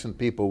mess and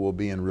people will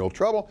be in real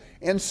trouble.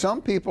 And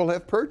some people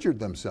have perjured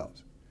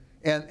themselves.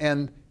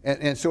 And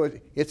so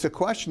it's a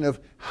question of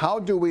how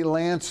do we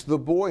lance the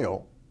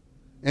boil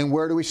and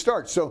where do we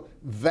start? So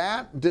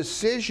that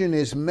decision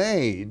is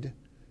made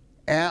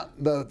at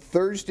the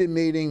Thursday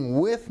meeting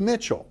with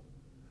Mitchell,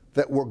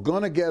 that we're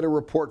going to get a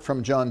report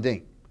from John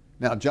Dean.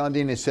 Now, John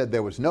Dean has said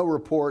there was no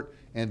report,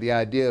 and the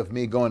idea of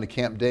me going to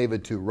Camp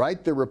David to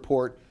write the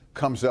report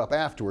comes up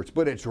afterwards,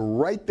 but it's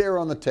right there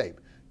on the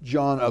tape.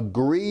 John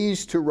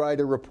agrees to write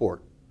a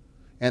report,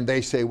 and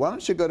they say, why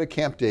don't you go to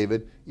Camp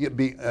David, you'd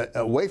be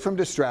away from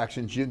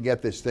distractions, you can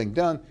get this thing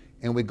done.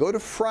 And we go to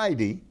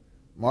Friday,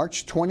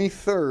 March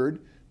 23rd,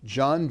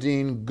 John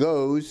Dean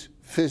goes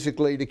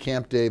physically to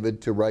Camp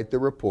David to write the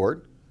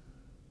report.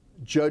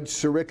 Judge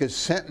Sirica's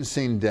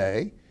sentencing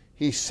day,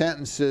 he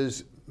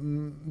sentences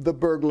the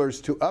burglars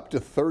to up to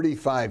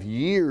 35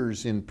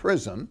 years in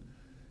prison,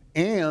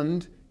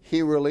 and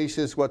he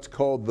releases what's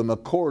called the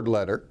McCord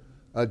letter.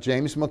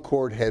 James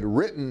McCord had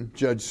written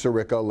Judge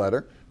Sirica a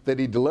letter that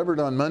he delivered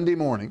on Monday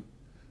morning,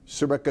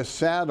 Sirica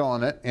sat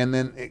on it and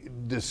then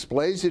it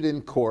displays it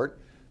in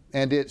court,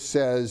 and it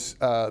says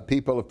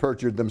people have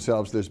perjured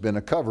themselves, there's been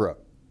a cover-up.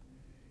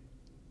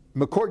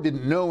 McCord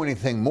didn't know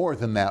anything more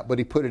than that, but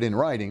he put it in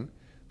writing.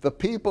 The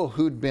people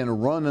who'd been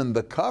running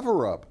the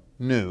cover-up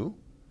knew.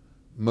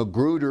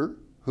 Magruder,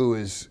 who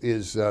is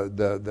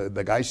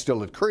the guy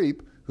still at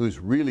Creep, who's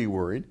really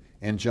worried,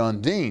 and John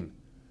Dean.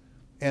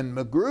 And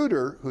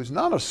Magruder, who's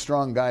not a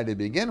strong guy to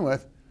begin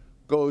with,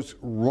 goes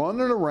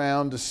running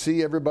around to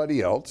see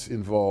everybody else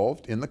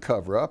involved in the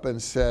cover-up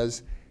and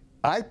says,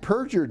 I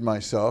perjured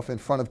myself in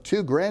front of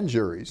 2 grand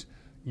juries.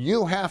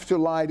 You have to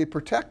lie to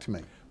protect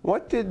me.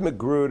 What did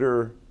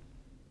Magruder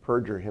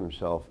perjure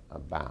himself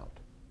about?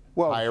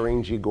 Well,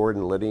 hiring G.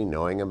 Gordon Liddy,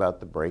 knowing about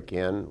the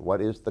break-in.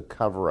 What is the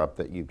cover-up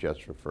that you've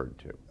just referred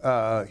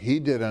to? He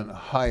didn't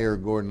hire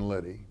Gordon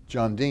Liddy.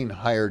 John Dean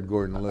hired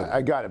Gordon Liddy.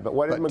 I got it, but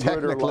what did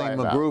Magruder lie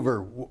about?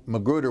 Technically,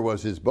 Magruder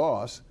was his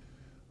boss.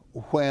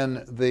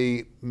 When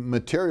the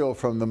material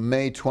from the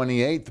May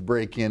 28th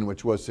break-in,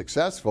 which was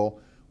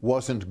successful,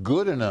 wasn't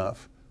good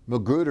enough,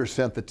 Magruder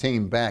sent the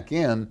team back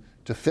in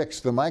to fix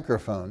the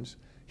microphones.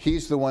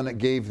 He's the one that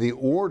gave the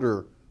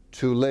order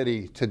to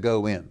Liddy to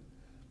go in.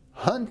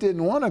 Hunt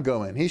didn't want to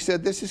go in. He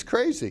said, this is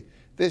crazy.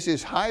 This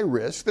is high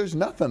risk. There's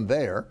nothing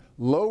there.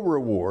 Low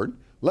reward.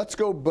 Let's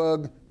go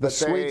bug the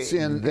suites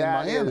in Miami.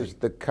 That is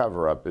the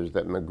cover-up, is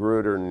that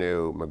Magruder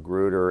knew,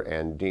 Magruder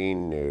and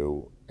Dean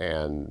knew,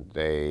 and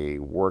they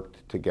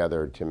worked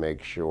together to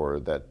make sure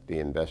that the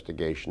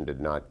investigation did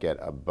not get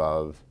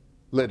above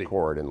Liddy.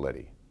 McCord and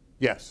Liddy.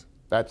 Yes.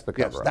 That's the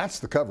cover-up. Yes, that's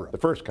the cover-up. The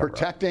first cover-up.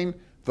 Protecting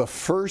the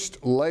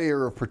first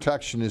layer of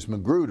protection is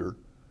Magruder.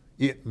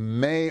 It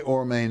may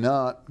or may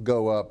not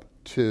go up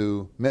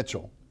to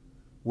Mitchell.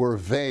 We're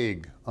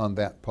vague on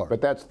that part.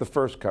 But that's the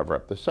first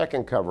cover-up. The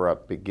second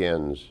cover-up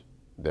begins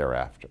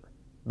thereafter.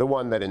 The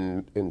one that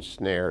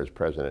ensnares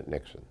President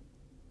Nixon.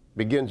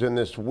 Begins in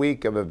this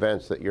week of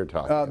events that you're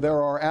talking about.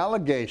 There are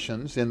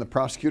allegations in the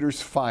prosecutor's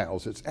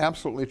files. It's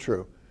absolutely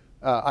true.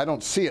 I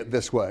don't see it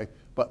this way,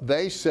 but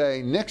they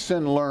say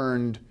Nixon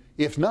learned,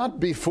 if not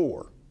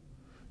before,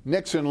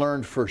 Nixon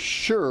learned for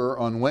sure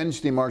on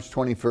Wednesday, March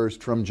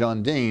 21st from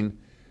John Dean,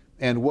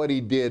 and what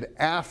he did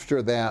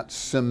after that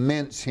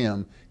cements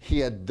him.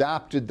 He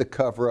adopted the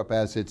cover-up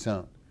as its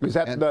own. Is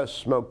that the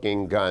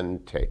smoking gun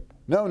tape?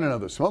 No, no, no.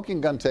 The smoking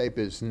gun tape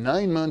is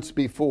 9 months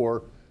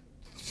before,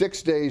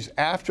 6 days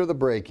after the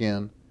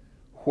break-in,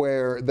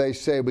 where they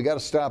say we got to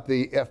stop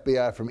the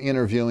FBI from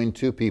interviewing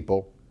 2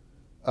 people.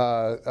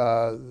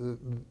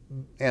 And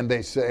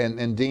they say,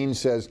 and Dean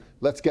says,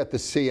 let's get the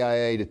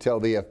CIA to tell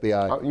the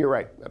FBI. Oh, you're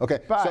right. Okay.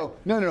 So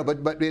no,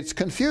 but it's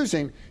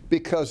confusing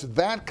because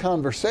that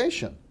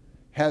conversation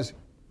has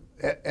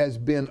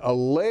been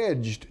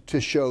alleged to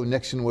show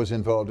Nixon was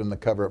involved in the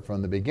cover-up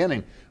from the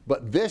beginning.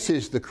 But this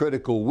is the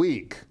critical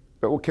week.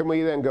 But can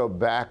we then go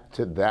back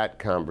to that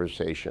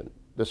conversation?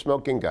 The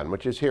smoking gun,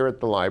 which is here at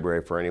the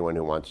library for anyone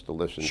who wants to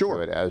listen to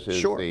it, as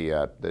is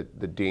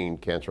the Dean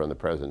Cancer on the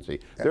Presidency.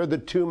 They're the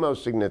 2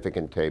 most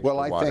significant tapes. Well,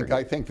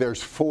 I think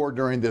there's 4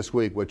 during this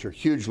week, which are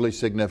hugely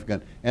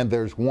significant, and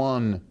there's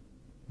 1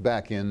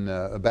 back on June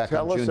 23rd.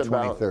 Tell us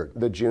about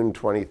the June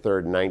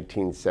 23rd,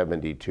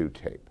 1972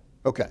 tape.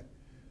 Okay.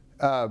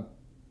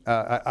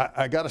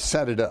 I got to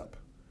set it up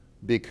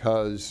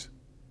because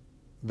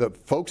the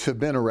folks have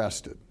been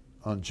arrested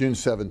on June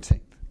 17th.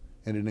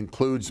 And it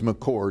includes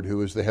McCord,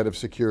 who is the head of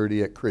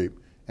security at Creep,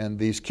 and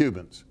these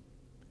Cubans.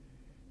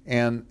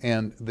 And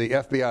the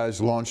FBI has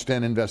launched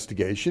an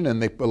investigation,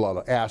 and they put a lot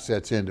of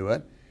assets into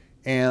it.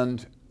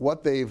 And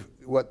what they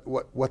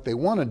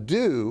want to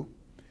do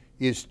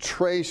is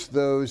trace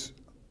those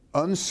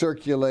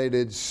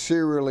uncirculated,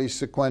 serially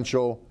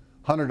sequential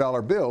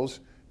 $100 bills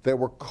that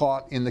were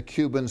caught in the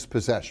Cubans'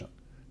 possession.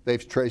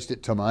 They've traced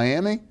it to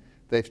Miami.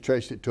 They've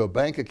traced it to a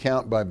bank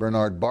account by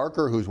Bernard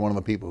Barker, who's one of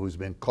the people who's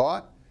been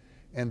caught.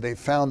 And they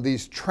found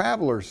these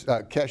travelers,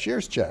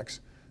 cashier's checks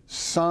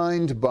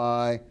signed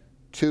by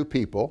 2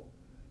 people.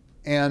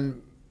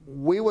 And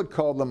we would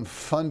call them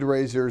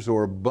fundraisers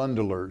or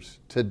bundlers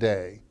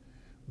today.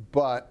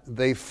 But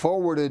they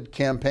forwarded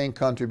campaign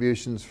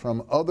contributions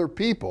from other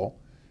people,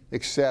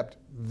 except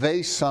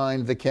they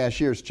signed the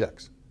cashier's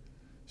checks.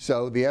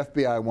 So the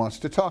FBI wants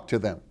to talk to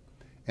them.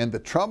 And the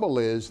trouble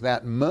is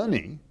that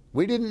money,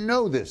 we didn't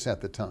know this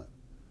at the time,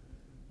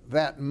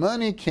 that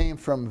money came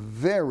from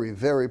very,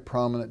 very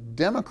prominent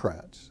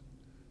Democrats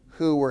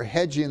who were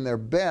hedging their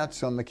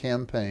bets on the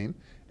campaign,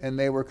 and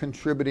they were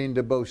contributing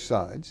to both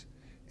sides.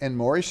 And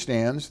Maurice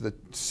Stans, the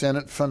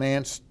Senate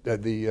Finance,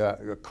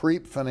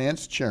 Creep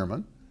Finance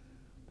Chairman,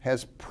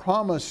 has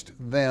promised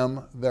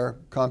them their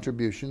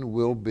contribution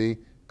will be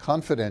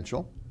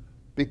confidential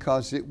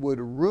because it would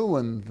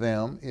ruin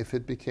them if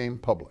it became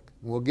public.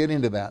 We'll get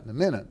into that in a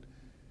minute.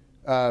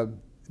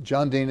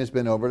 John Dean has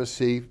been over to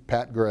see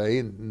Pat Gray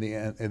and the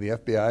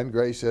FBI, and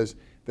Gray says,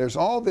 there's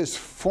all this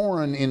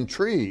foreign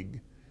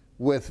intrigue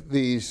with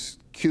these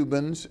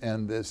Cubans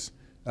and this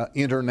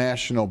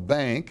international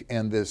bank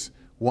and this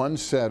one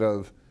set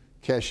of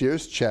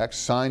cashier's checks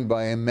signed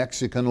by a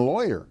Mexican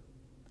lawyer.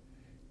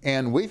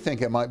 and we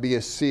think it might be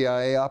a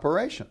CIA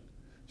operation.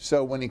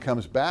 So when he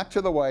comes back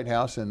to the White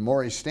House and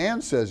Maurice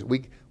Stans says,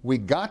 we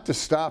got to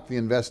stop the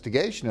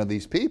investigation of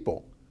these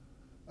people.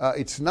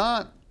 It's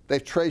not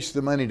they've traced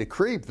the money to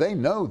creep. They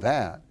know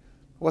that.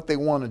 What they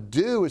want to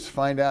do is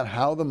find out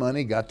how the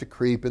money got to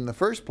creep in the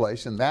first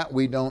place, and that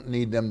we don't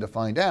need them to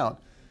find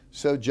out.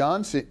 So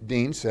John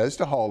Dean says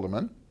to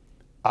Haldeman,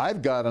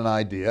 I've got an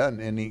idea,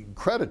 and he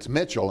credits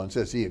Mitchell and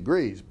says he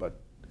agrees, but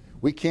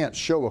we can't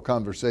show a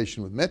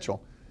conversation with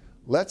Mitchell.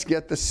 Let's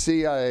get the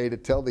CIA to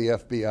tell the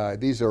FBI,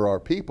 these are our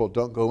people,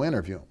 don't go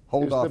interview them.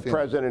 Hold off. Is the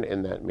president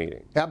in that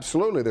meeting?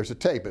 Absolutely, there's a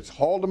tape. It's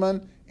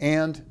Haldeman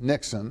and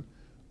Nixon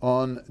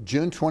on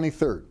June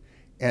 23rd.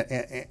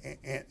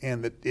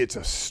 And it's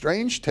a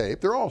strange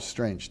tape. They're all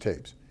strange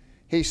tapes.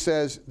 He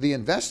says, the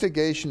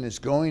investigation is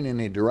going in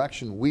a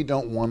direction we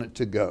don't want it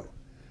to go.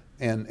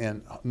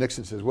 And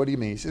Nixon says, what do you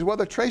mean? He says, well,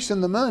 they're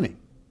tracing the money.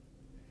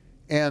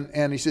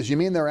 And he says, you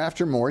mean they're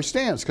after Maurice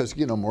Stans? Because,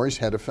 you know, Maurice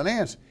head of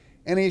finance.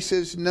 And he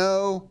says,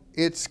 no,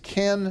 it's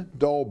Ken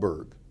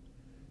Dahlberg.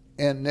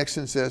 And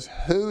Nixon says,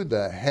 who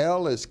the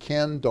hell is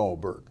Ken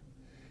Dahlberg?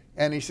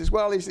 And he says,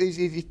 well,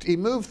 he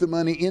moved the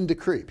money into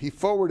Creep. He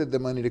forwarded the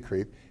money to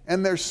Creep.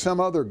 And there's some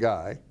other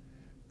guy,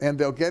 and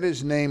they'll get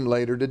his name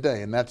later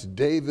today. And that's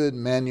David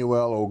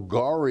Manuel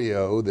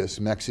Ogario, this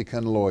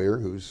Mexican lawyer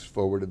who's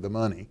forwarded the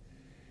money.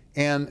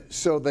 And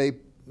so they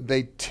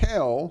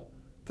tell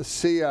the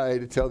CIA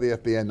to tell the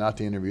FBI not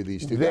to interview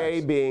these two guys.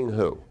 They being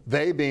who?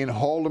 They being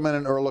Haldeman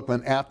and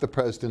Ehrlichman at the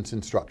president's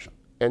instruction.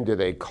 And do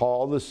they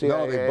call the CIA?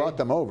 No, they brought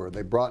them over.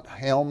 They brought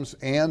Helms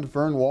and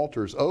Vern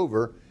Walters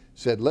over,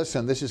 said,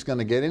 listen, this is going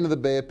to get into the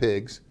Bay of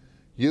Pigs.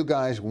 You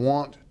guys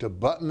want to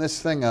button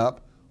this thing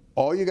up.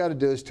 All you got to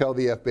do is tell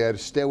the FBI to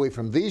stay away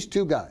from these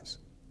two guys.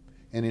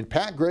 And in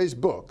Pat Gray's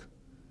book,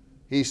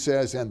 he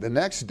says, and the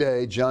next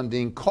day, John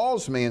Dean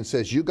calls me and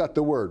says, you got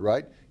the word,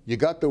 right? You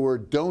got the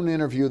word, don't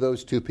interview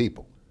those two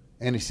people.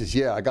 And he says,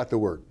 yeah, I got the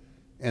word.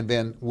 And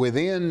then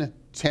within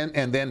 10,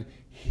 and then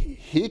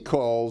he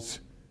calls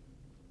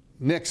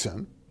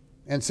Nixon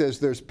and says,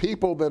 there's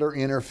people that are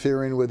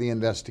interfering with the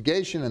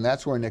investigation, and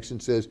that's where Nixon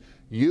says,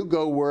 you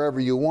go wherever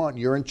you want,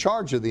 you're in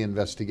charge of the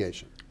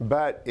investigation.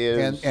 But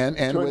is, to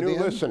a new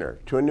listener,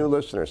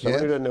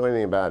 somebody who doesn't know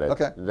anything about it,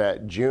 okay,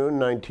 that June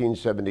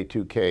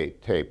 1972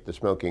 tape, the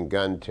smoking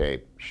gun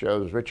tape,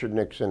 shows Richard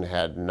Nixon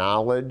had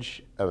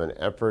knowledge of an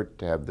effort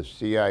to have the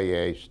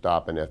CIA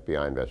stop an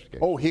FBI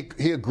investigation. Oh,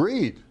 he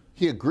agreed.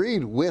 He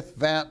agreed with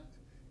that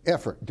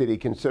effort. Did he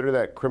consider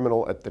that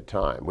criminal at the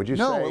time? Would you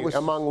say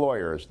among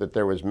lawyers that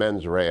there was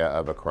mens rea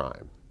of a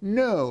crime?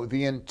 No,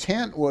 the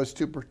intent was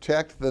to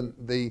protect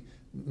the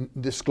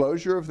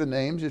disclosure of the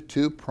names of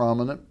two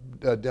prominent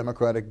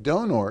Democratic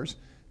donors.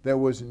 There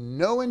was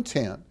no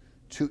intent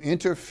to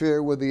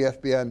interfere with the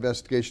FBI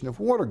investigation of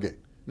Watergate.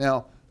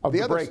 Now, of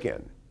the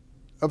break-in.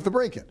 Of the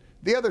break-in.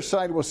 The other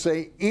side will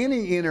say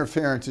any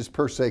interference is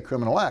per se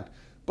criminal act,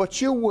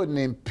 but you wouldn't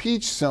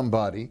impeach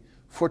somebody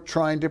for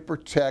trying to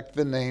protect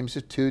the names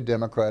of two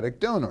Democratic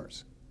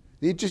donors.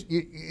 You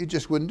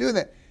just wouldn't do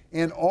that.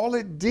 And all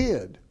it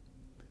did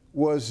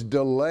was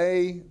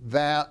delay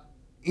that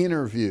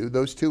interview,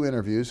 those two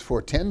interviews,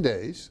 for 10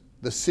 days.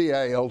 The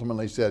CIA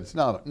ultimately said it's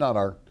not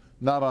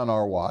on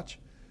our watch.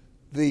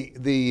 The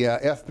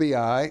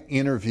FBI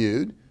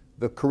interviewed.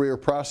 The career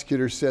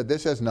prosecutor said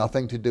this has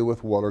nothing to do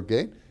with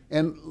Watergate,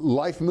 and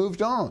life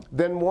moved on.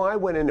 Then why,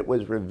 when it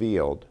was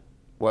revealed,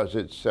 was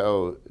it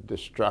so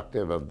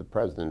destructive of the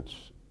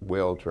president's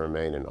will to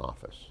remain in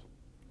office?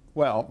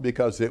 Well,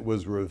 because it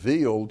was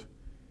revealed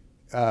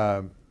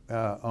on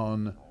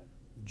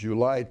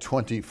July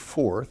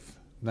 24th,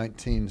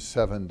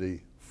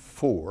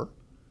 1974.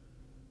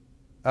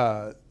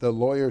 The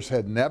lawyers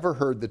had never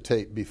heard the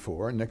tape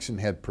before. Nixon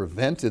had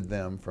prevented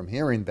them from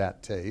hearing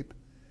that tape.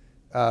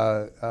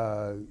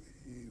 When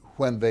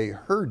they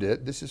heard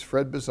it, this is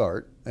Fred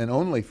Bizart, and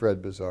only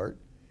Fred Bizart,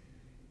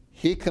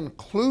 he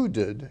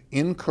concluded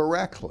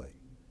incorrectly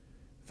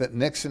that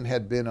Nixon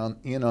had been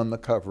in on the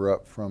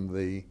cover-up from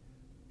the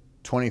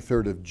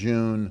 23rd of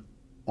June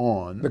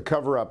on. The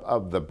cover-up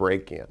of the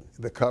break-in.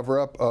 The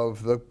cover-up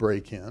of the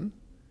break-in.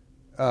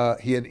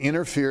 He had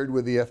interfered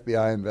with the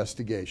FBI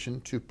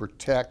investigation to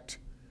protect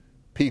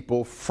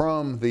people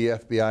from the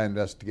FBI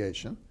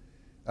investigation,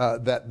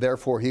 that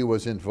therefore he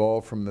was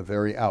involved from the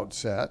very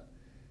outset,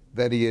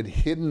 that he had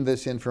hidden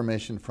this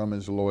information from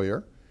his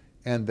lawyer,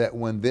 and that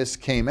when this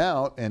came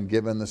out, and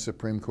given the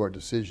Supreme Court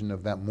decision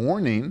of that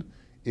morning,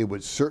 it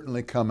would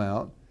certainly come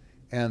out,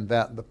 and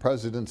that the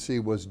presidency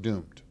was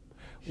doomed.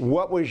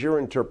 What was your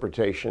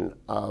interpretation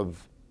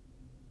of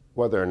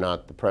whether or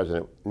not the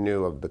president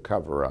knew of the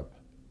cover-up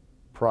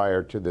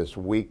prior to this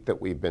week that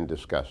we've been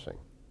discussing?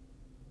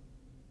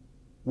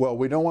 Well,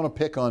 we don't want to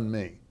pick on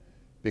me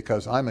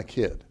because I'm a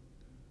kid.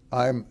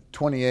 I'm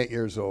 28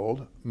 years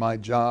old. My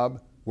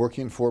job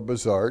working for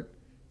Bizart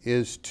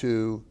is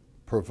to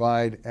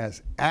provide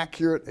as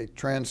accurate a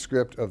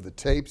transcript of the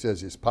tapes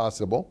as is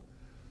possible,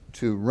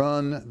 to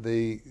run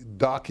the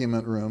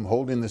document room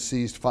holding the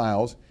seized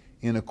files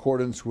in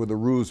accordance with the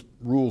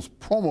rules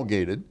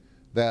promulgated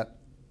that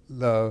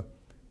the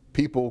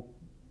people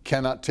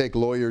cannot take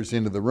lawyers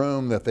into the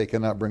room, that they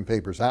cannot bring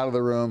papers out of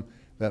the room,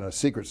 that a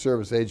Secret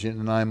Service agent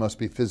and I must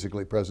be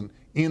physically present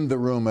in the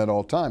room at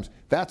all times.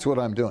 That's what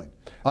I'm doing.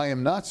 I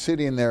am not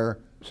sitting there.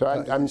 So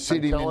I'm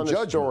sitting telling in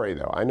a story,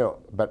 though. I know,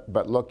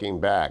 but looking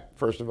back,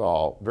 first of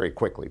all, very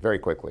quickly,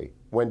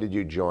 when did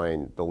you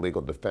join the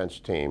legal defense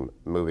team,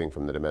 moving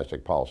from the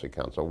Domestic Policy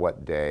Council?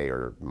 What day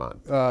or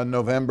month?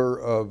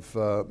 October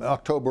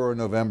or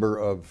November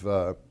of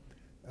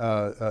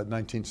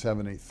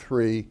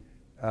 1973.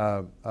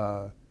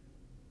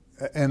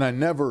 And I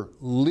never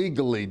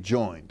legally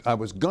joined. I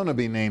was going to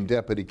be named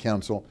deputy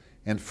counsel,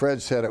 and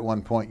Fred said at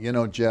one point, you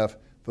know, Geoff,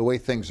 the way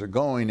things are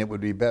going, it would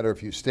be better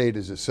if you stayed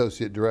as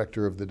associate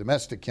director of the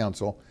domestic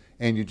council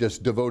and you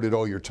just devoted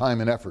all your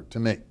time and effort to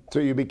me. So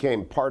you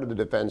became part of the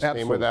defense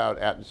team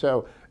without.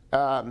 So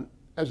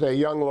as a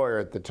young lawyer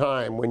at the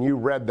time, when you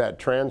read that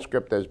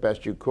transcript as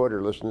best you could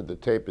or listened to the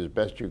tape as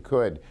best you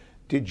could,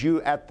 did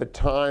you at the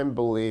time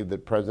believe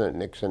that President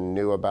Nixon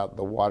knew about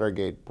the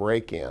Watergate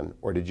break-in,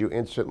 or did you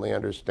instantly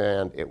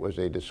understand it was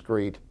a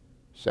discrete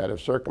set of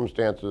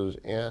circumstances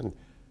and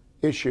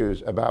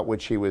issues about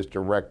which he was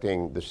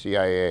directing the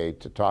CIA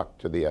to talk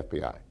to the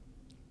FBI?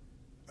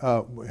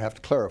 We have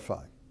to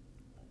clarify.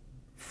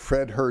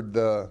 Fred heard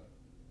the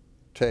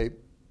tape.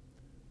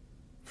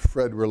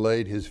 Fred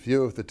relayed his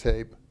view of the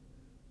tape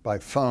by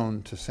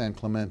phone to San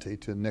Clemente,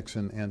 to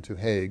Nixon and to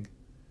Haig.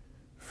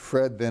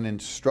 Fred then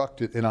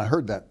instructed, and I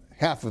heard that,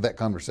 half of that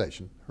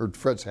conversation, heard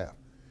Fred's half.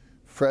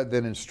 Fred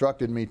then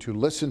instructed me to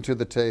listen to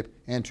the tape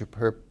and to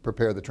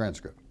prepare the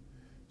transcript.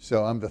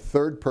 So I'm the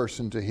third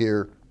person to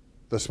hear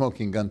the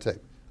smoking gun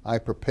tape. I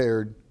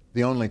prepared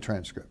the only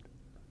transcript.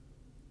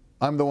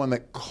 I'm the one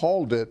that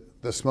called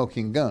it the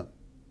smoking gun,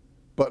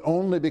 but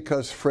only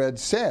because Fred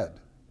said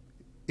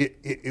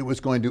it was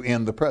going to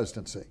end the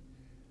presidency.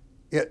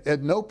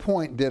 At no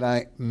point did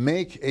I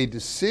make a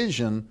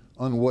decision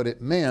on what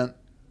it meant.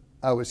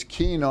 I was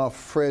keying off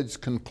Fred's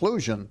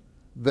conclusion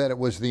that it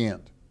was the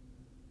end.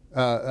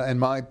 And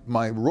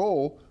my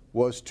role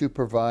was to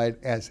provide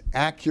as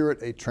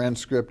accurate a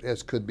transcript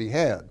as could be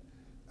had.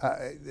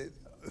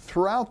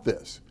 Throughout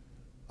this,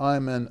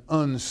 I'm an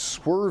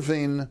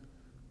unswerving,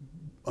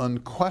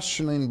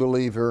 unquestioning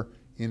believer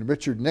in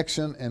Richard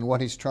Nixon and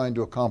what he's trying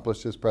to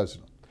accomplish as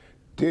president.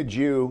 Did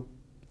you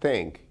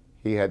think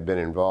he had been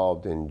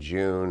involved in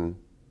June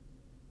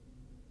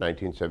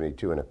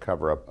 1972 in a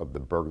cover-up of the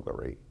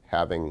burglary,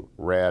 having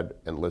read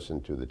and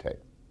listened to the tape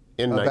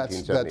in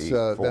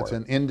 1974? That's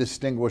an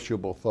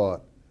indistinguishable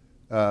thought.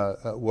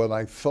 What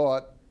I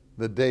thought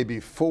the day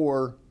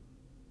before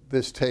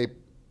this tape,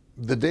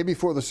 the day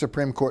before the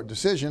Supreme Court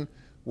decision,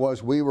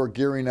 was we were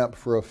gearing up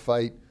for a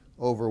fight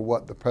over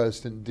what the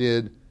president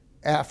did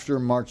after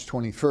March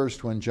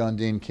 21st, when John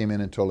Dean came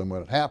in and told him what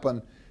had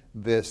happened.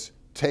 This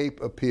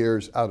tape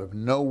appears out of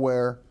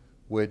nowhere,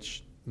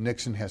 which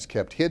Nixon has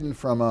kept hidden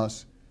from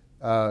us.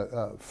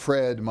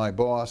 Fred, my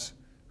boss,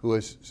 who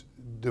has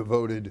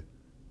devoted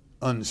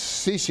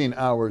unceasing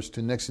hours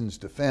to Nixon's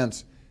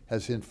defense,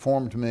 has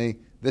informed me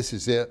this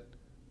is it.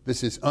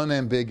 This is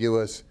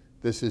unambiguous.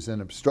 This is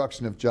an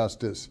obstruction of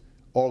justice.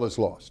 All is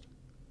lost.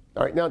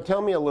 All right, now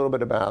tell me a little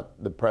bit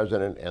about the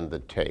president and the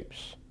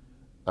tapes.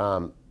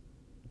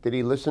 Did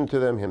he listen to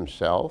them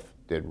himself?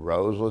 Did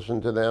Rose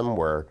listen to them?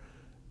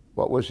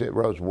 What was it,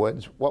 Rose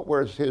Woods? What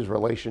was his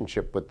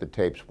relationship with the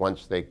tapes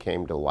once they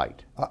came to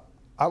light?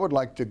 I would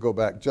like to go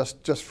back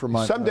just for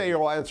my... Someday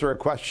you'll answer a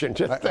question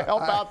just to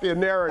help out the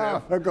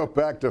narrative. I'll go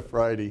back to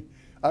Friday.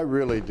 I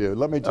really do.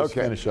 Let me just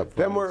finish up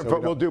Friday.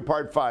 Then we'll do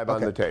part 5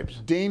 on the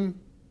tapes.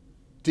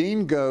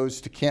 Dean goes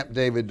to Camp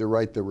David to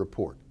write the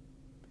report.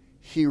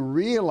 He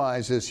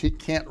realizes he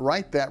can't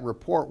write that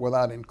report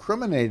without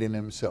incriminating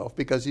himself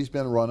because he's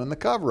been running the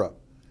cover-up.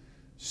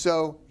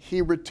 So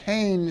he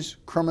retains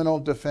criminal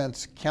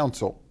defense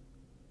counsel.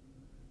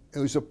 It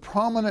was a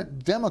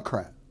prominent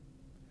Democrat,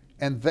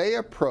 and they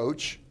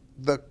approach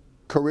the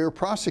career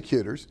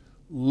prosecutors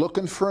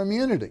looking for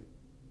immunity.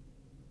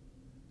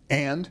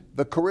 And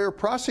the career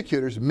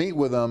prosecutors meet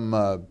with them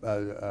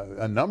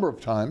a number of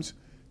times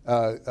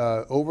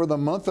over the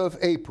month of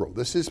April.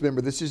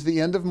 Remember, this is the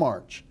end of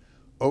March.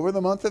 Over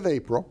the month of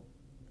April,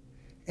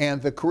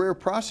 and the career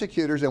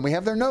prosecutors, and we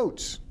have their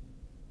notes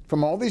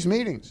from all these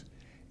meetings,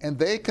 and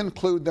they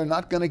conclude they're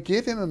not going to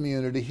give him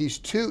immunity. He's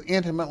too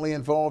intimately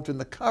involved in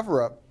the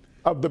cover-up.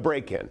 Of the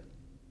break-in.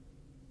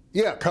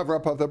 Yeah,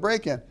 cover-up of the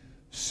break-in.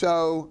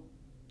 So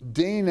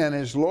Dean and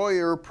his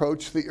lawyer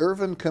approach the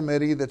Irvin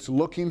Committee that's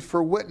looking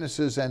for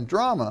witnesses and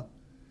drama,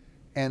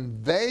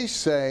 and they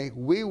say,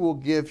 we will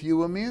give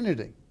you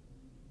immunity.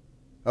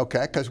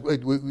 Okay, because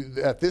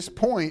at this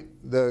point,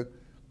 the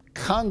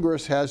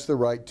Congress has the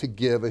right to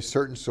give a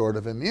certain sort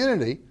of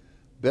immunity.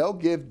 They'll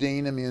give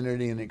Dean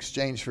immunity in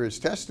exchange for his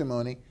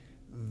testimony.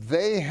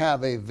 They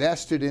have a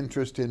vested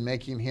interest in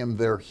making him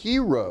their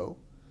hero,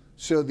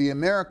 so the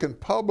American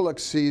public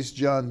sees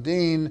John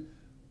Dean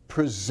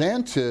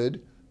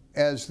presented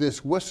as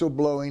this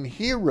whistleblowing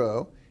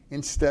hero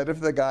instead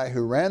of the guy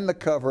who ran the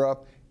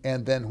cover-up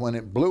and then when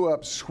it blew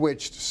up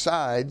switched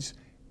sides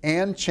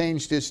and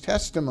changed his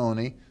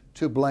testimony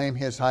to blame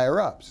his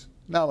higher-ups.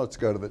 Now let's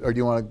go to the, or do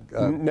you want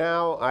to?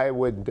 Now I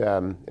would,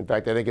 in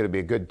fact, I think it would be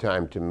a good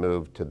time to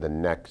move to the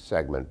next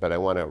segment, but I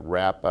want to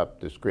wrap up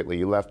discreetly.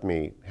 You left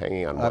me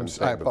hanging on one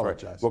segment. I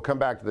apologize. We'll come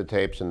back to the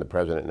tapes and the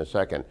president in a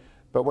second.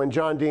 But when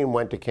John Dean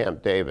went to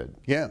Camp David,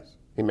 yes,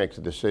 he makes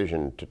a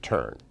decision to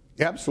turn.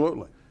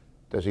 Absolutely.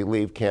 Does he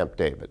leave Camp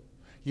David?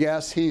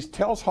 Yes, he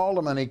tells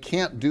Haldeman he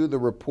can't do the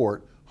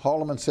report.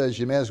 Haldeman says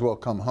you may as well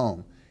come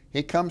home.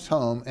 He comes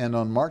home, and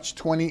on March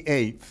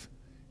 28th,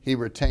 he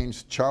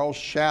retains Charles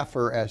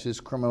Schaffer as his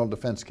criminal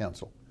defense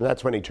counsel. And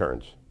that's when he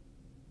turns.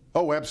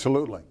 Oh,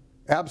 absolutely.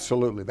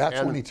 Absolutely.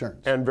 That's when he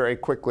turns. And very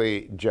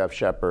quickly, Geoff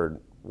Shepard,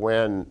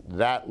 when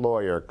that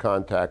lawyer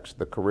contacts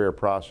the career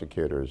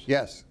prosecutors,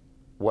 yes,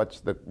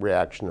 what's the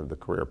reaction of the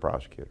career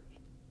prosecutors?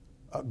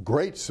 A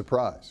great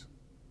surprise.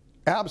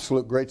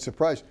 Absolute great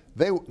surprise.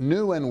 They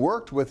knew and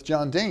worked with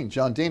John Dean.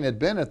 John Dean had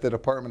been at the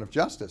Department of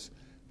Justice.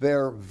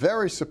 They're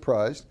very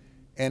surprised,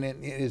 and it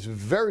is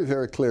very,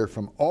 very clear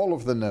from all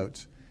of the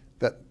notes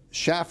that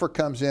Schaffer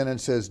comes in and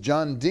says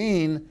John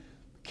Dean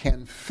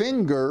can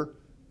finger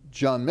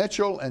John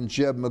Mitchell and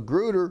Jeb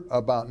Magruder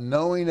about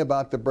knowing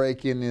about the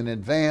break-in in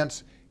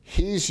advance.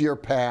 He's your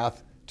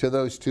path to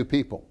those two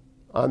people.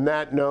 On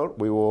that note,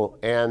 we will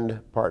end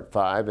part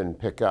 5 and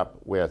pick up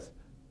with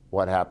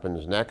what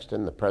happens next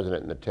in The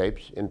President and the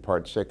Tapes in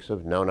part 6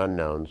 of Known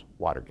Unknowns,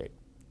 Watergate.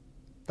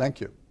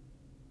 Thank you.